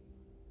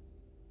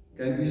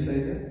 Can we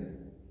say that?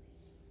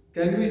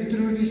 Can we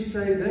truly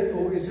say that?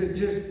 Or is it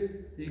just,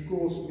 He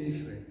calls me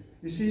friend?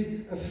 You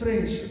see, a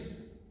friendship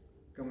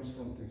comes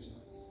from two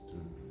sides.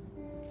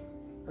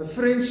 A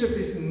friendship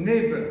is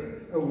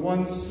never a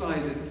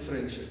one-sided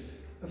friendship.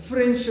 A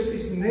friendship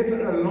is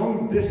never a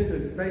long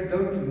distance. They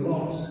don't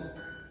last.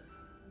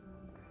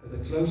 But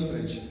a close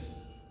friendship,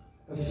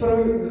 a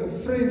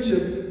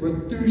friendship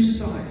with two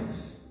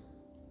sides,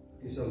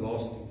 is a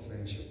lasting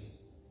friendship.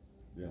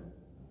 Yeah.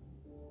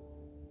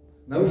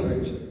 No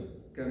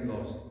friendship can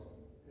last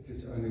if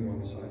it's only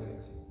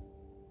one-sided.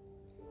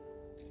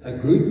 A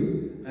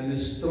good and a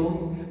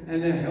strong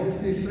and a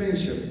healthy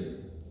friendship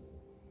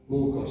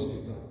will cost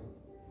you time.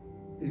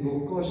 It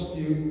will cost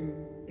you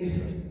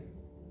effort.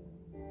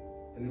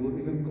 And it will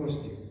even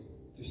cost you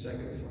to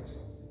sacrifice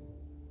something.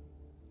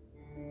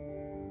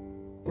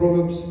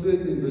 Proverbs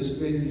 13 verse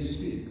 20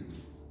 speak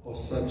of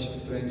such a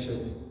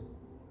friendship.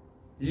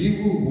 He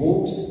who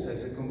walks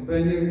as a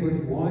companion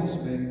with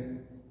wise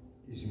men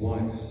is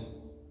wise.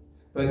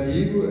 But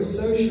he who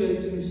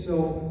associates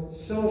himself with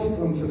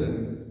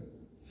self-confident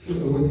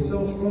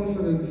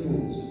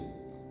fools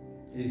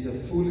is a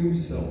fool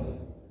himself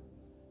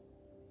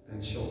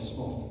and shall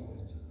smart for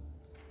it.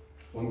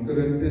 1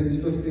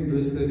 Corinthians 15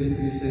 verse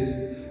 33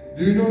 says,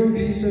 do not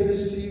be so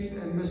deceived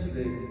and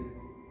misled.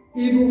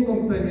 Evil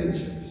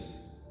companionship,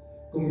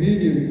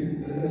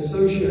 communion,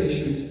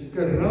 associations,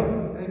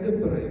 corrupt and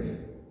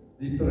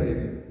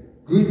deprave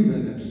good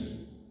manners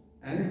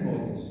and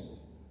morals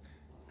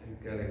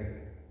and character.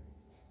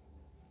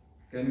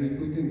 Can we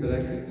put in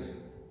brackets?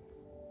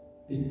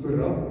 It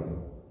corrupt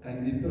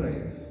and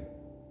deprave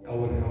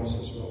our house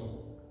as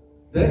well.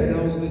 That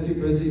house that you're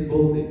busy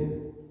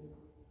building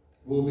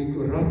will be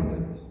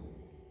corrupted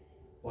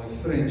by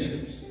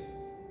friendships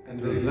and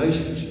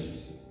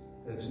relationships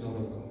that's not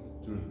of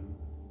God. True.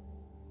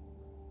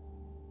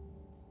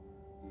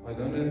 I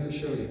don't have to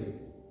show you.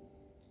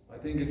 I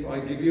think if I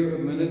give you a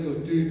minute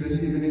or two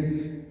this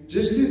evening,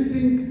 just to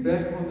think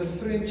back on the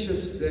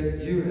friendships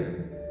that you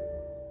had,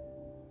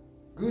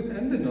 good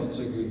and the not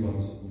so good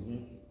ones. Mm-hmm.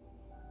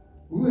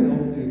 Who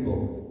helped you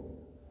build?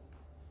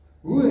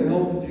 Who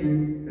helped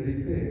you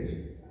repair?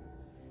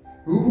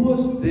 Who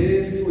was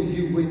there for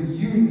you when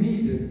you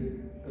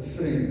needed a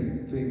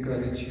friend to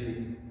encourage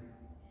you?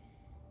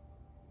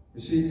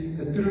 You see,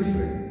 a true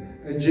friend,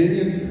 a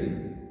genuine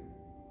friend,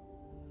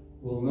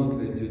 will not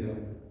let you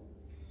down.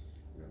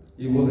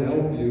 He will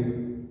help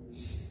you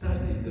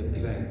study the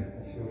plan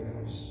of your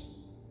house.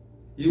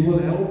 He will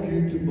help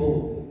you to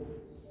build.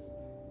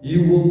 He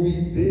will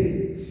be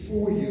there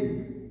for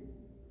you.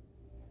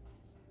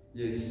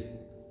 Yes.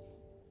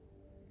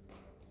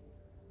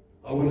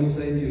 I want to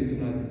say to you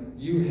tonight,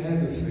 you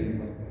have a friend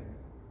like that.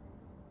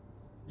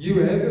 You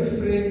have a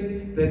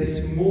friend that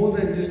is more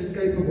than just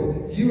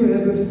capable. You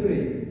have a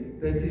friend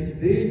that is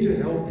there to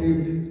help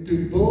you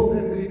to build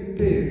and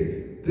repair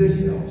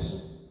this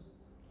house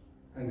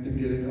and to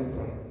get it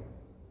upright.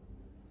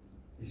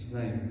 His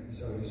name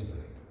is Holy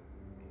Spirit.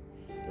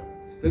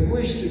 The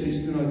question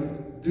is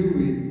tonight, do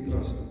we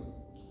trust Him?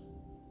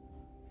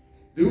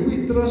 Do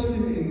we trust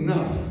Him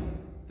enough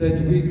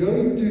that we're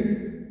going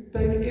to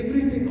take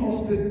everything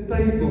off the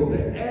table,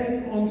 the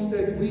add-ons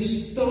that we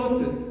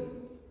started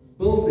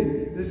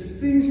building,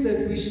 there's things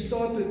that we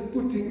started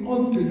putting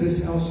onto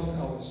this house of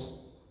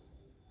ours.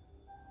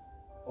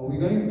 Are we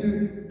going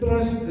to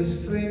trust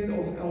this friend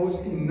of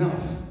ours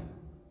enough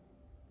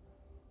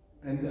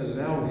and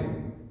allow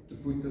him to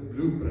put the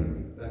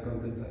blueprint back on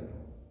the table?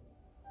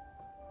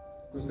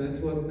 Because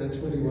that's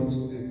what he wants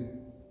to do.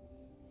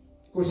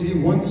 Because he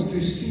wants to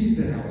see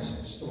the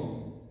house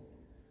strong.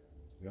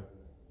 Yeah.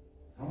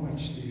 How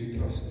much do you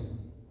trust him?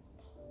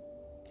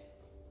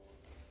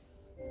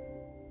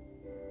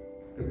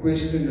 The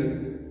question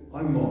that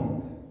I'm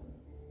on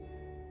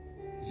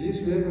is,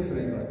 yes, we have a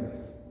friend like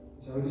that.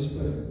 It's the Holy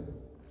Spirit.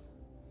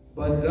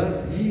 But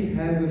does he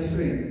have a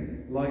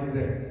friend like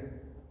that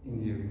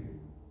in you?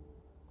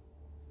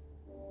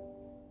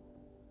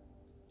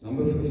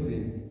 Number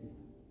 15.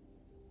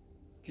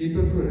 Keep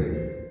a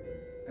correct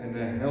and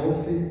a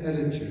healthy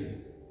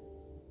attitude.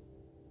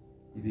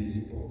 It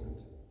is important.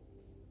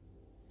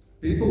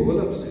 People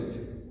will upset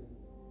you.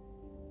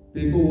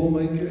 People will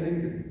make you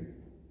angry.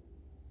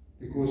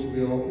 Because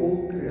we are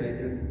all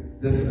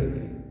created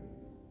differently.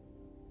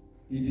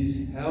 It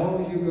is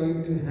how you're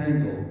going to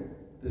handle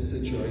the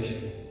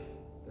situation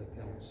that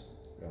counts.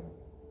 Yeah.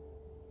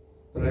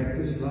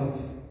 Practice love,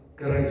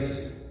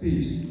 grace,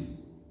 peace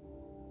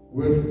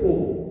with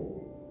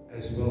all,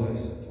 as well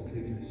as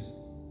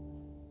forgiveness.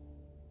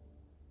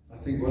 I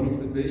think one of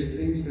the best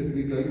things that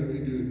we're going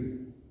to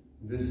do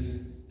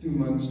this 2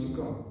 months to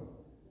come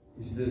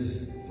is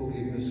this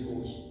forgiveness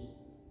course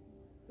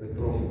that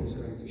Prophet is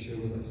going to share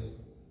with us.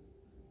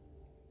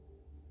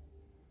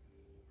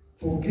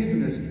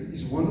 Forgiveness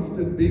is one of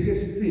the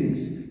biggest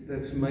things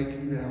that's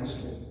making the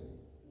house fall.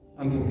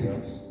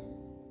 Unforgiveness.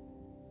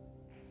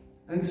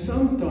 And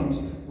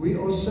sometimes we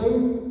are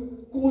so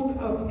caught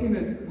up in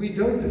it, we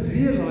don't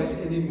realize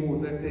anymore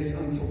that there's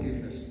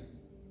unforgiveness.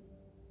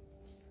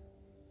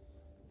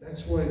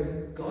 That's why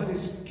God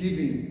is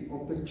giving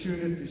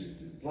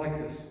opportunities like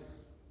this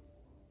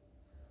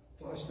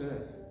for us to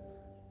have,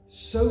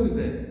 so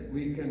that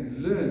we can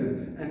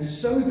learn and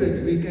so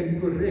that we can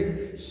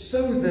correct,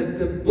 so that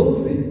the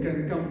building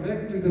can come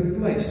back to the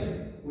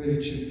place where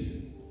it should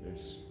be.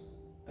 Yes.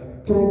 A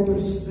proper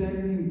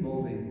standing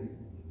building,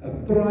 a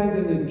pride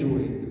and a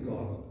joy to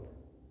God.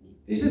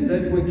 Isn't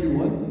that what you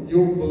want?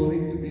 Your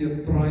building to be a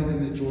pride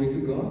and a joy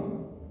to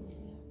God?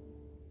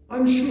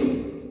 I'm sure.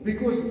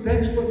 Because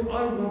that's what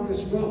I want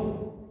as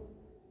well.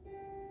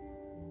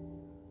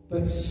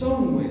 But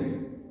somewhere,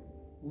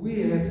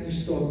 we have to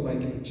start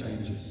making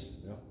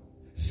changes. Yeah.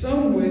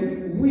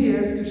 Somewhere, we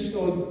have to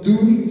start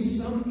doing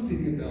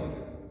something about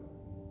it.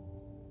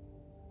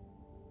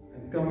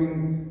 And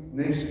coming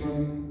next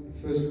month,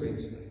 the first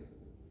Wednesday,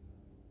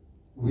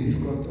 we've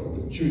got the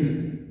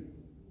opportunity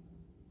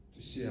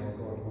to see how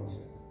God wants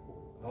it.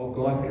 How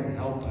God can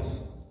help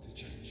us to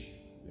change.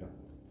 Yeah.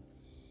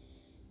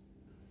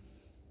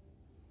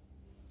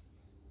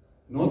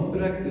 Not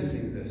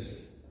practicing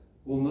this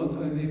will not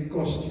only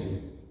cost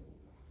you,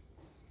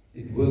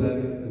 it will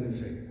have an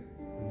effect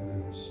on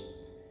your house.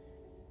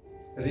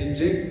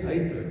 Reject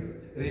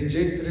hatred,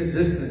 reject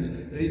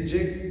resistance,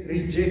 reject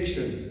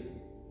rejection,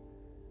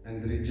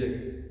 and reject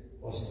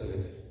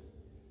hostility.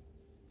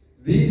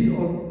 These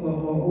are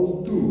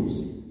all tools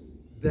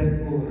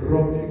that will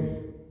rob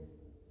you.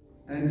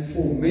 And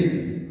for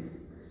many,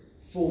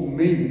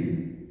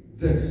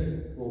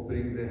 this will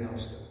bring their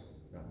house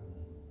down.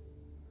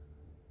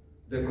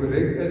 The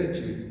correct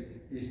attitude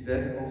is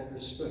that of the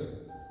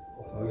Spirit,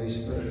 of Holy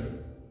Spirit.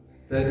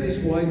 That is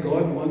why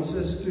God wants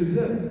us to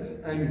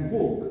live and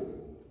walk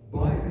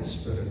by the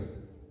Spirit,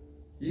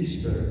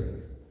 His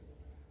Spirit.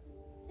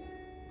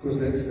 Because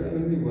that's the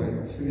only way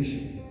of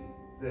finishing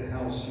the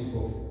house you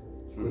built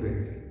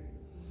correctly.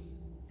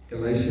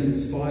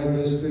 Galatians 5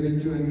 verse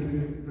 22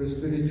 and verse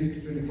 22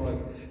 to 25.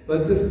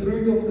 But the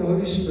fruit of the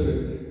Holy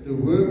Spirit, the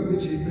work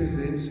which He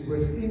presents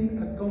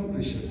within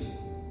accomplishes,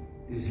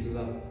 is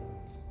love,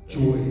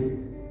 joy,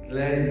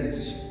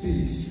 gladness,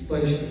 peace,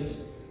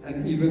 patience,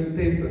 and even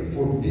temper,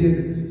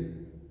 forbearance,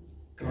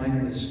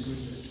 kindness,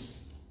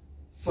 goodness,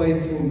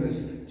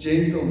 faithfulness,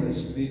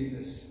 gentleness,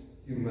 meekness,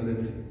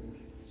 humility,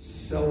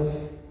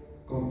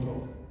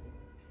 self-control,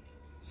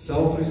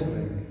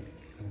 self-restraint,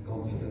 and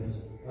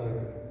confidence.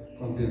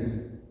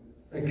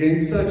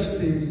 Against such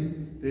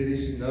things there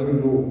is no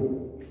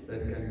law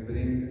that can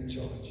bring a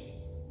charge.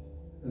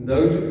 And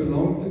those who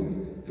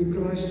belong to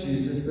Christ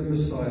Jesus, the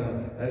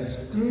Messiah,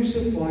 has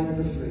crucified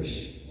the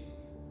flesh,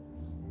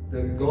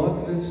 the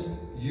godless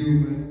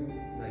human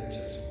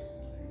nature,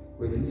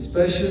 with its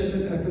passions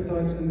and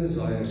appetites and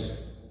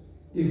desires.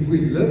 If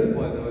we live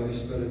by the Holy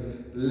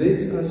Spirit, let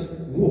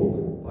us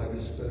walk by the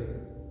Spirit.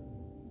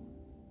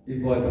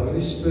 If by the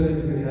Holy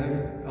Spirit we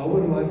have our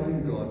life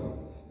in God,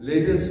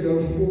 let us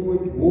go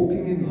forward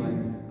walking in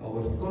line,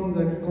 our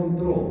conduct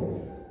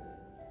controlled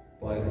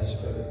by the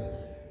Spirit.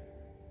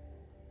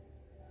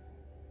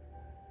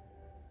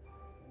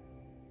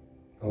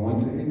 I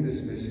want to end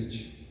this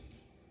message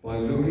by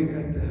looking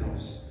at the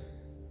house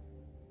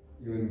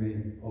you and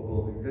me are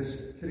building.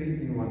 This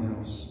 3-in-1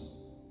 house.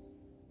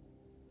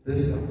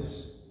 This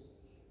house.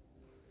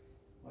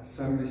 My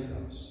family's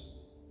house.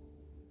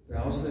 the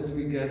house that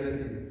we gather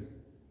in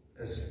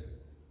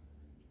as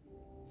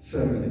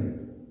family,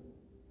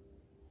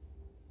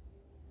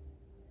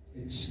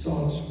 it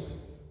starts with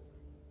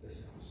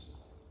this house.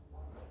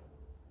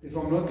 If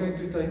I'm not going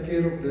to take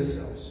care of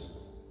this house,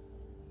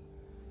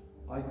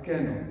 I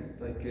cannot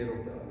take care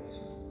of the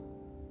others.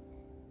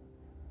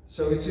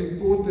 So it's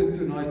important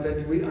tonight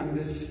that we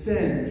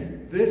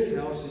understand this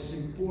house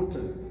is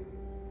important.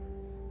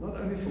 Not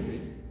only for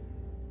me,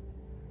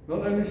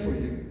 not only for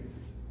you,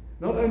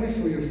 not only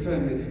for your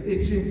family.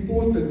 It's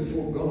important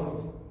for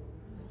God.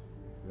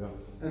 Yeah.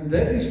 And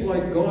that is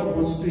why God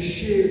wants to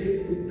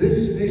share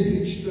this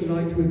message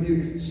tonight with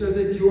you, so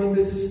that you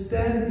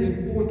understand the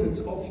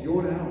importance of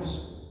your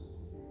house,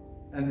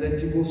 and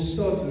that you will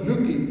start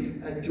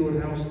looking at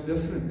your house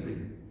differently.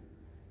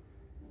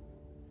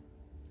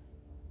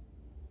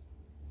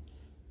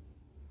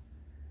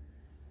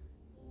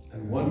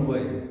 And one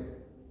way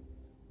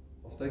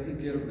of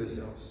taking care of this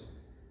house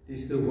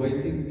is the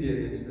waiting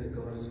periods that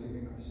God is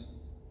giving us.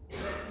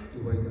 To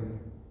wait on Him.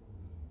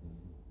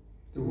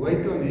 To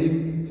wait on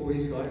Him for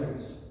His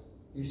guidance.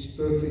 His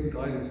perfect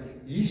guidance.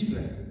 His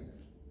plan.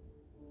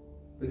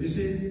 But you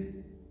see,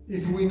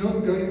 if we're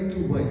not going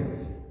to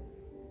wait,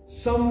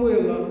 somewhere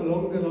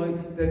along the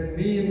line that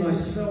me and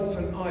myself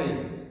and I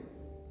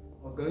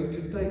are going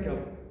to take up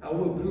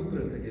our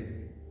blueprint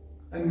again.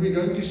 And we're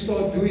going to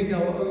start doing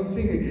our own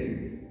thing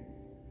again.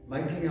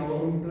 Making our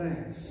own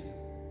plans.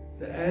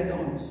 The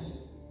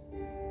add-ons.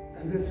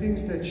 And the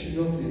things that should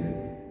not be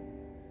there.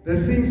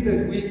 The things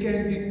that we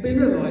can be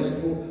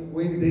penalized for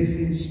when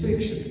there's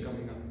inspection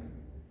coming up.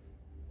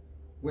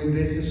 When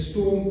there's a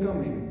storm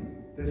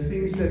coming. The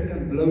things that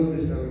can blow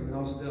this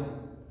house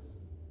down.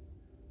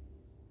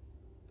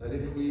 But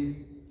if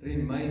we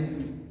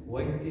remain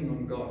waiting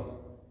on God,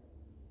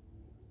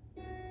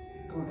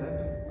 it can't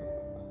happen.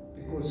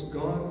 Because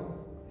God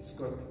has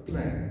got a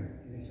plan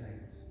in His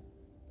hands.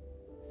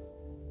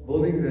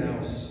 Building the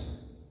house,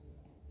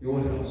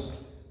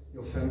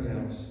 your family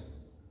house.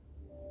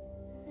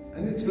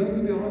 And it's going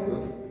to be hard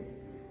work.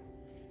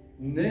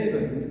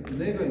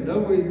 Never,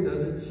 nowhere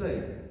does it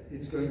say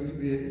it's going to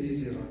be an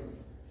easy ride.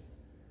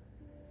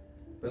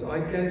 But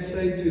I can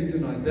say to you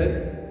tonight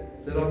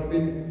that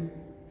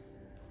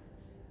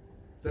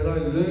I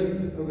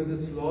learned over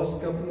this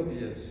last couple of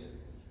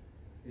years,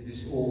 it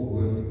is all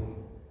worthwhile.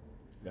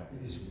 Yeah.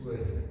 It is worth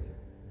it.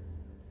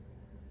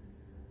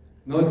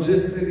 Not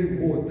just the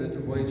reward that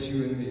awaits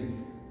you and me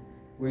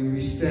when we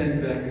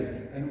stand back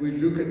and we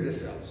look at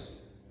this house,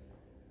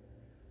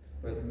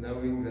 but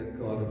knowing that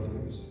God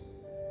approves.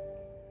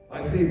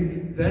 I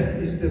think that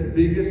is the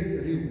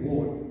biggest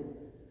reward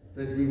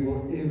that we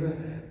will ever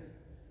have.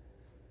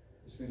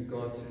 Is when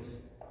God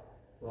says,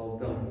 well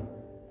done,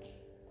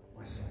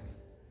 my son.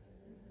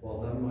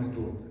 Well done, my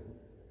daughter.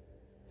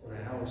 For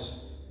a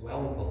house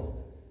well built.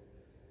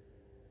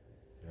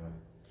 Yeah,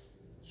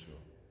 sure.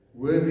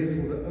 Worthy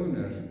for the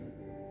owner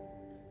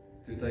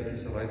to take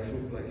his rightful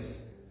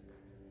place.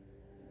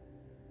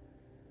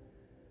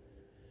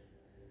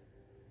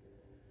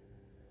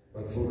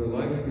 But for the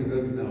life we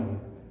live now,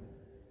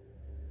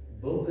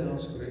 build the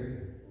house correctly.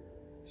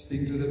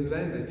 Stick to the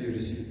plan that you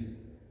received.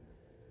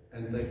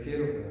 And take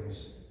care of the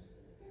house.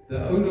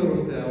 The owner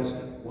of the house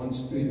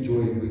wants to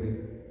enjoy it with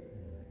you.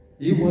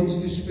 He wants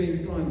to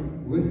spend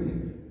time with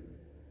you.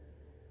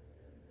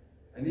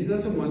 And he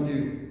doesn't want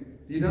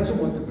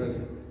to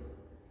visit.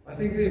 I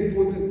think the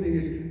important thing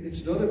is,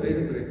 it's not a bed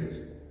and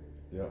breakfast.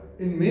 Yeah.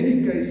 In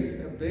many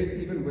cases, a bed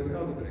even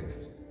without a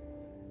breakfast.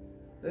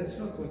 That's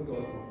not what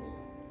God wants.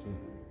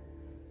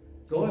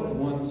 God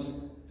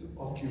wants to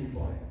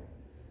occupy.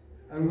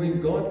 And when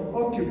God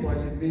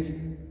occupies, it means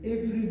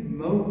every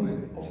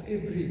moment of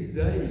every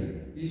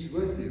day He's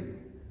with you.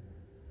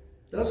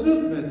 Does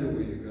not matter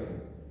where you go.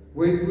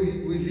 Whether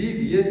we leave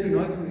here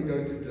tonight when we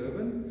go to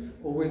Durban,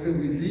 or whether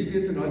we leave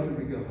here tonight when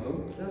we go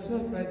home, does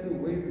not matter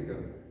where we go.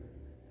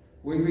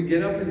 When we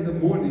get up in the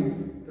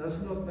morning,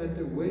 does not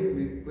matter where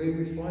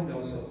we find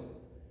ourselves.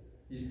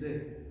 He's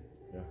there.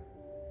 Yeah.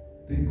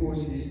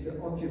 Because He's the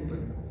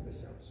occupant of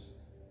this house.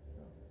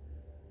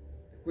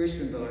 The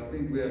question that I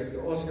think we have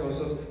to ask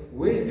ourselves,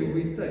 where do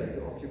we take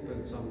the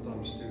occupant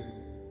sometimes to?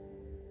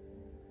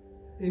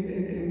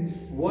 In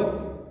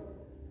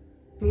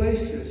what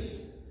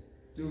places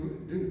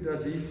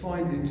does He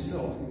find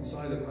Himself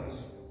inside of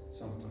us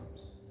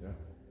sometimes? Yeah.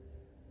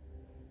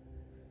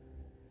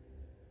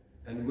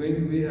 And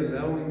when we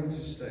allow Him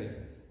to stay,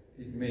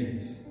 it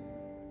means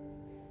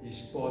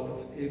He's part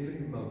of every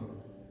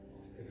moment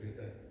of every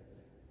day.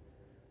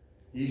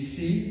 He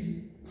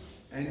sees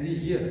and He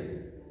hears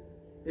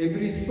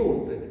every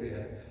thought that we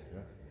have,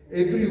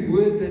 every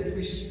word that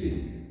we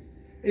speak,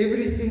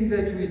 everything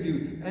that we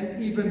do,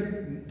 and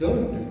even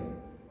don't do.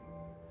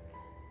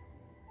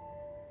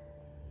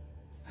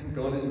 And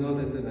God is not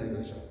at the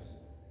neighbor's house.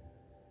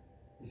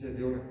 He's at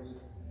your house.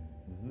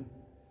 Mm-hmm.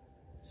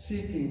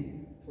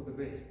 Seeking for the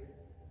best.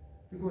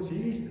 Because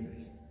He is the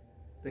best.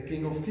 The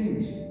King of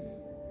Kings.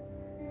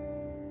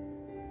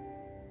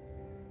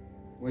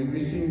 When we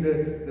sing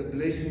the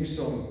blessing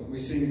song, we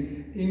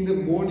sing in the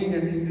morning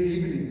and in the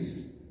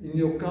evenings. in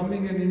your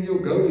coming and in your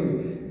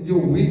going, in your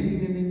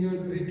weeping and in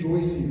your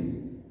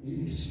rejoicing.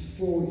 He is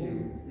for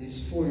you. He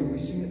is for you. We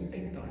sing it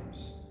 8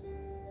 times,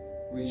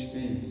 which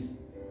means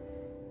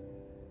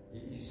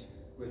He is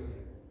with you.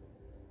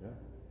 Yeah.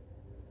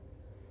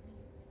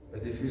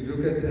 But if we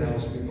look at the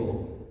house we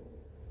build,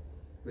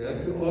 we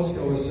have to ask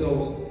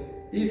ourselves,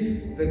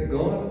 if the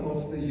God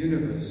of the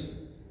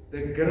universe,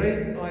 the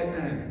great I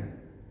Am,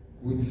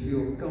 would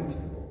feel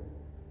comfortable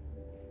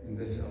in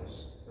this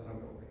house that I'm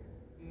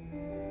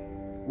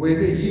building,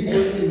 whether He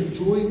will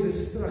enjoy the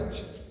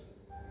structure,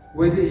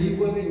 whether He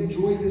will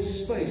enjoy the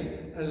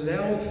space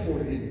allowed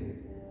for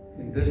Him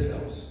in this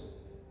house,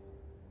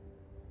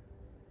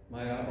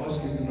 may I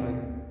ask you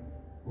tonight,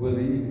 will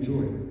He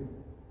enjoy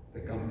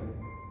the company?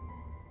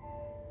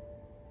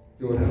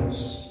 Your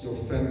house, your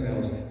family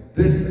house,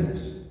 this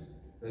house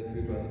that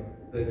we build,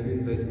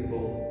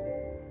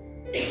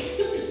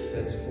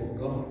 that's for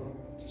God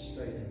to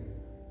stay in.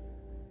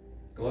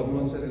 God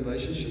wants a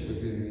relationship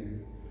with you and me.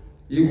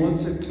 He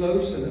wants a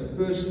close and a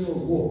personal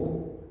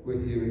walk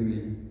with you and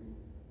me.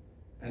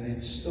 And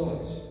it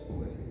starts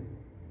with Him.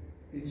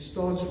 It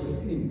starts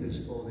within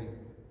this building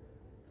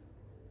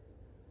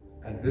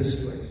and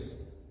this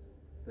place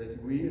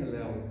that we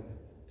allow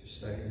to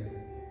stay in,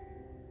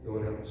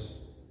 your house.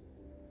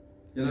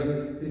 You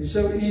know, it's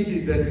so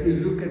easy that we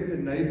look at the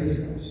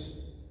neighbor's house.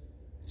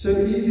 It's so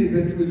easy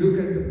that we look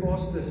at the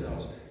pastor's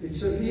house. It's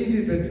so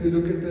easy that we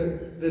look at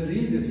the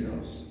leader's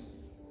house.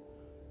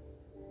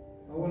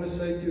 I want to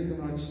say to you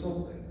tonight,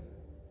 stop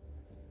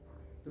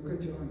that. Look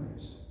at your own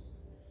house.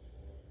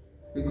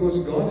 Because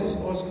God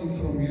is asking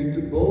from you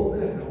to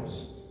build a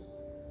house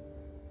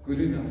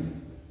good enough,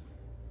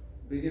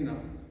 big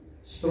enough,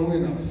 strong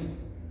enough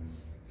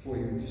for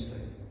you to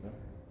stay.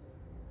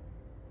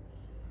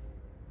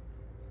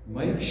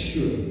 Make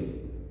sure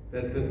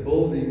that the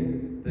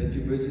building that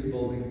you're busy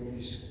building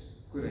is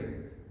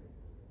correct,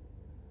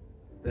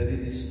 that it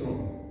is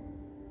strong,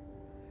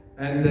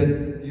 and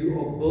that you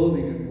are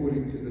building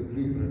according to the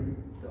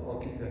blueprint the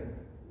architect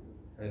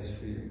has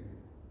for you.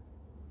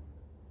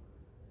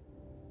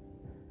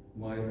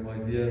 My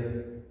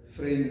dear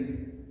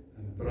friend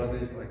and brother,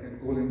 if I can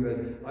call him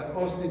that, I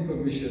asked him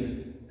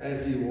permission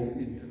as he walked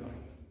in tonight.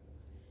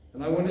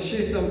 And I want to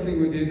share something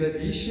with you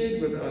that he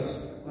shared with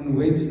us on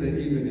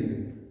Wednesday evening.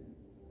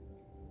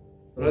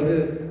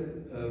 Brother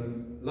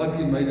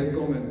Lucky made a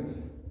comment,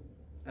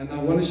 and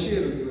I want to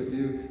share it with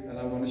you, and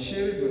I want to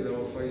share it with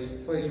our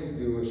Facebook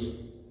viewers.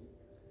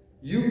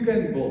 You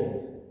can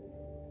build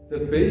the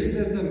best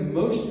and the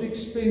most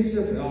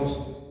expensive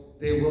house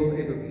there will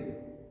ever be.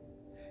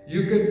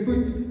 You can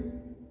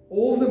put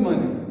all the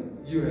money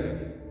you have,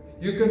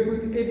 you can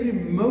put every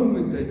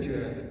moment that you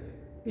have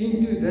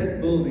into that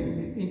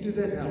building, into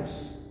that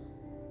house.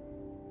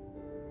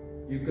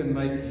 You can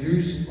make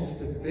use of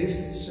the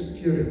best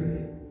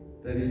security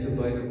that is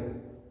available.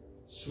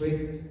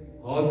 Sweat,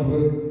 hard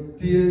work,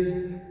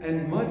 tears,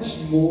 and much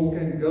more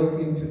can go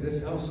into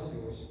this house of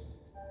yours.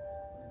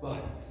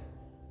 But,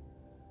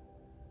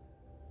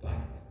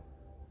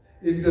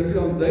 if the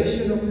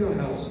foundation of your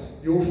house,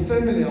 your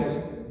family house,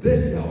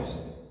 this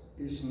house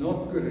is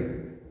not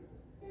correct,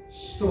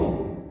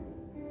 strong,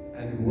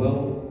 and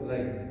well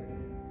laid,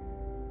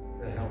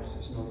 the house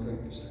is not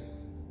going to stand.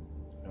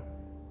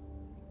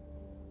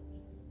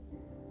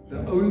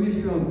 The only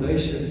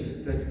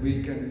foundation that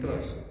we can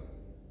trust,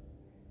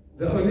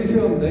 the only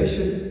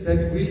foundation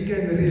that we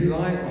can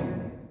rely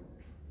on,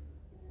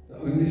 the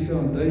only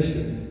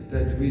foundation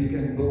that we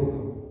can build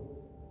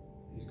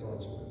on is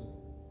God's Word.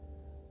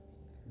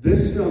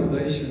 This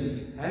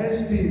foundation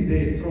has been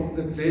there from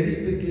the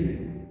very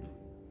beginning,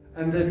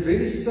 and that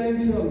very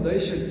same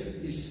foundation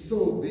is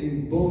still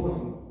being built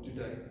on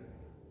today.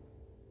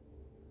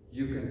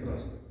 You can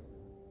trust it.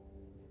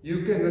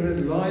 You can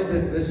rely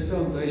that this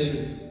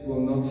foundation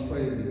will not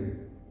fail you.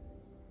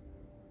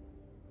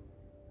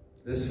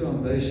 This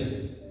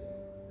foundation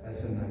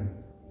has a name.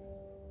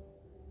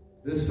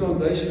 This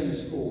foundation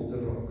is called the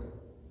Rock.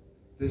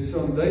 This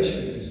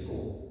foundation is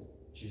called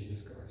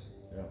Jesus Christ.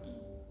 Yeah.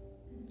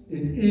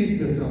 It is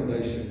the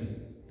foundation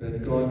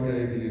that God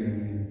gave you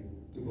and me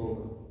to build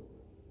on.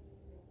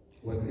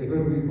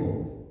 Whatever we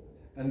build,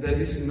 and that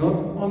is not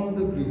on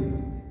the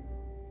blueprint,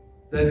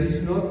 that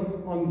is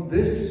not on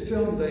this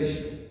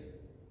foundation,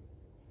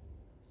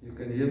 you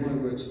can hear my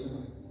words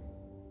tonight.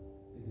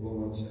 It will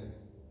not stand.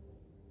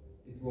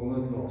 It will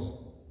not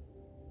last.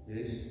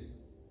 Yes,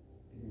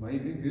 it may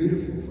be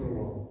beautiful for a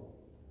while,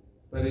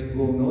 but it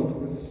will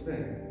not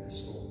withstand the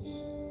storms.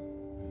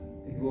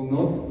 It will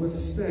not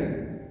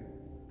withstand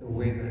the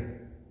weather.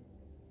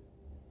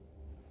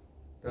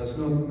 Does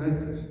not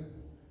matter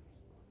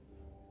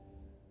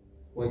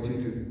what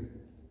you do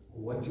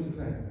or what you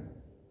plan.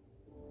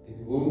 It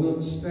will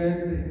not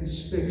stand the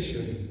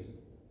inspection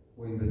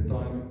when the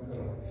time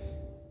arrives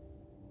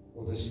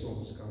or the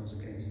storms comes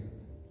against it.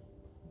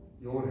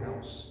 Your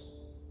house,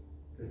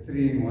 the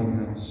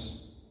 3-in-1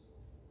 house.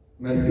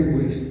 Matthew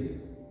West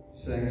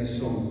sang a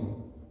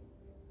song,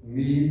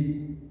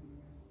 Me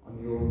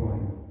on Your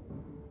Mind.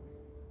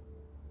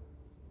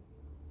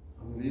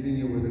 I'm leaving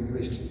you with a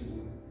question.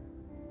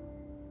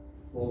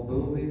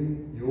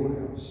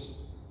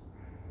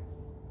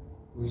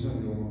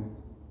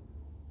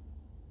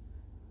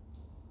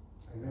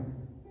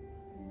 Amen.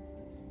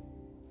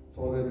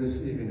 Father,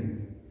 this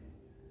evening,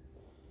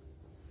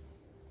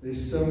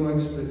 there's so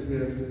much that we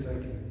have to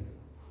take in.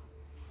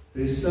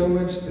 There's so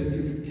much that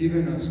you've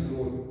given us,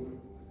 Lord,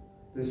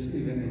 this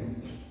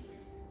evening.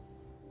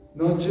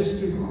 Not just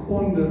to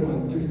ponder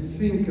on, to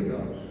think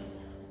about,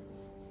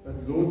 but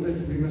Lord,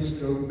 that we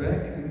must go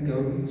back and go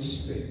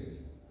inspect.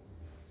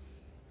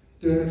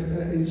 To have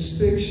an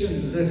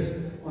inspection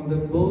list on the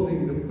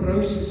building, the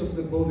process of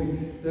the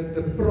building, that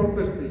the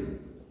property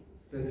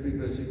that we're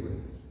busy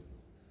with.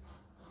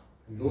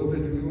 And Lord,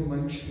 that we will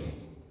make sure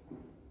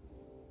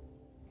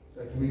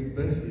that we're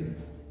busy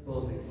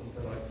building on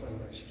the right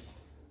foundation.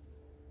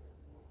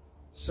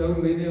 So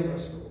many of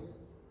us, Lord,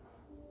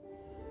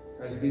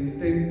 has been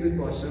tempted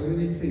by so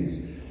many things,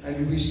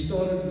 and we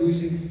started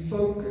losing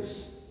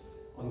focus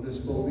on this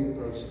building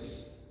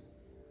process.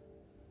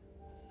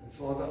 And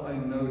Father, I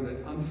know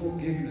that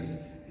unforgiveness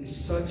is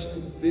such a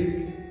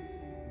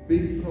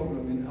big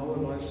problem in our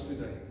lives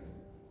today.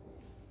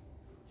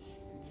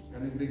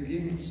 And it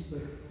begins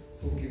with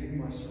forgiving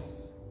myself.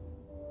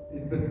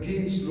 It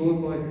begins,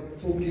 Lord, by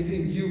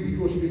forgiving you,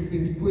 because we've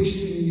been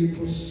questioning you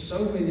for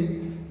so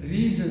many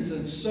reasons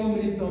and so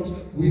many times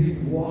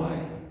with why.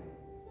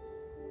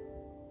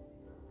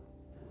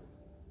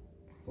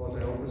 Father,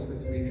 help us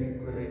that we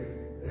can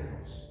correct the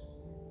house,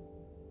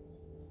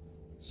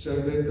 so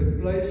that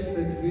the place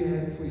that we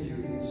have for you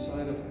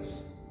inside of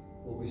us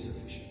will be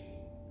sufficient.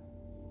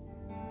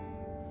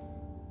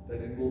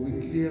 That it will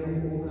be clear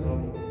of all the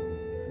rubble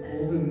and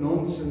all the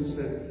nonsense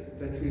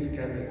that we've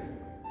gathered.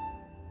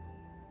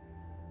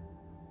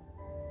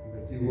 And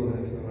that you will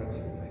have the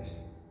rightful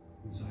place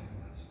inside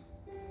of us.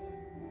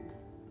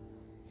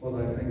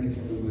 Father, I thank you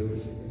for the word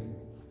this evening.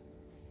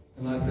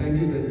 And I thank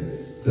you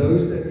that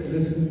those that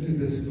listen to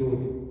this,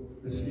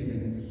 Lord, this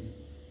evening,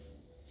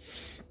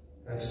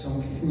 have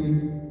some food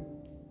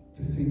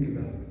to think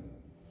about.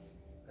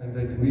 And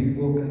that we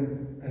will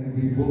and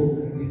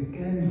we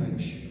can make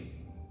sure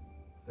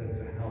that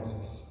the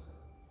houses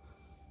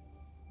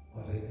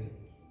are ready.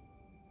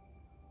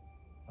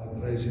 I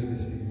praise you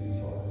this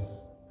evening, Father,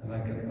 and I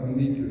can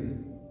only do it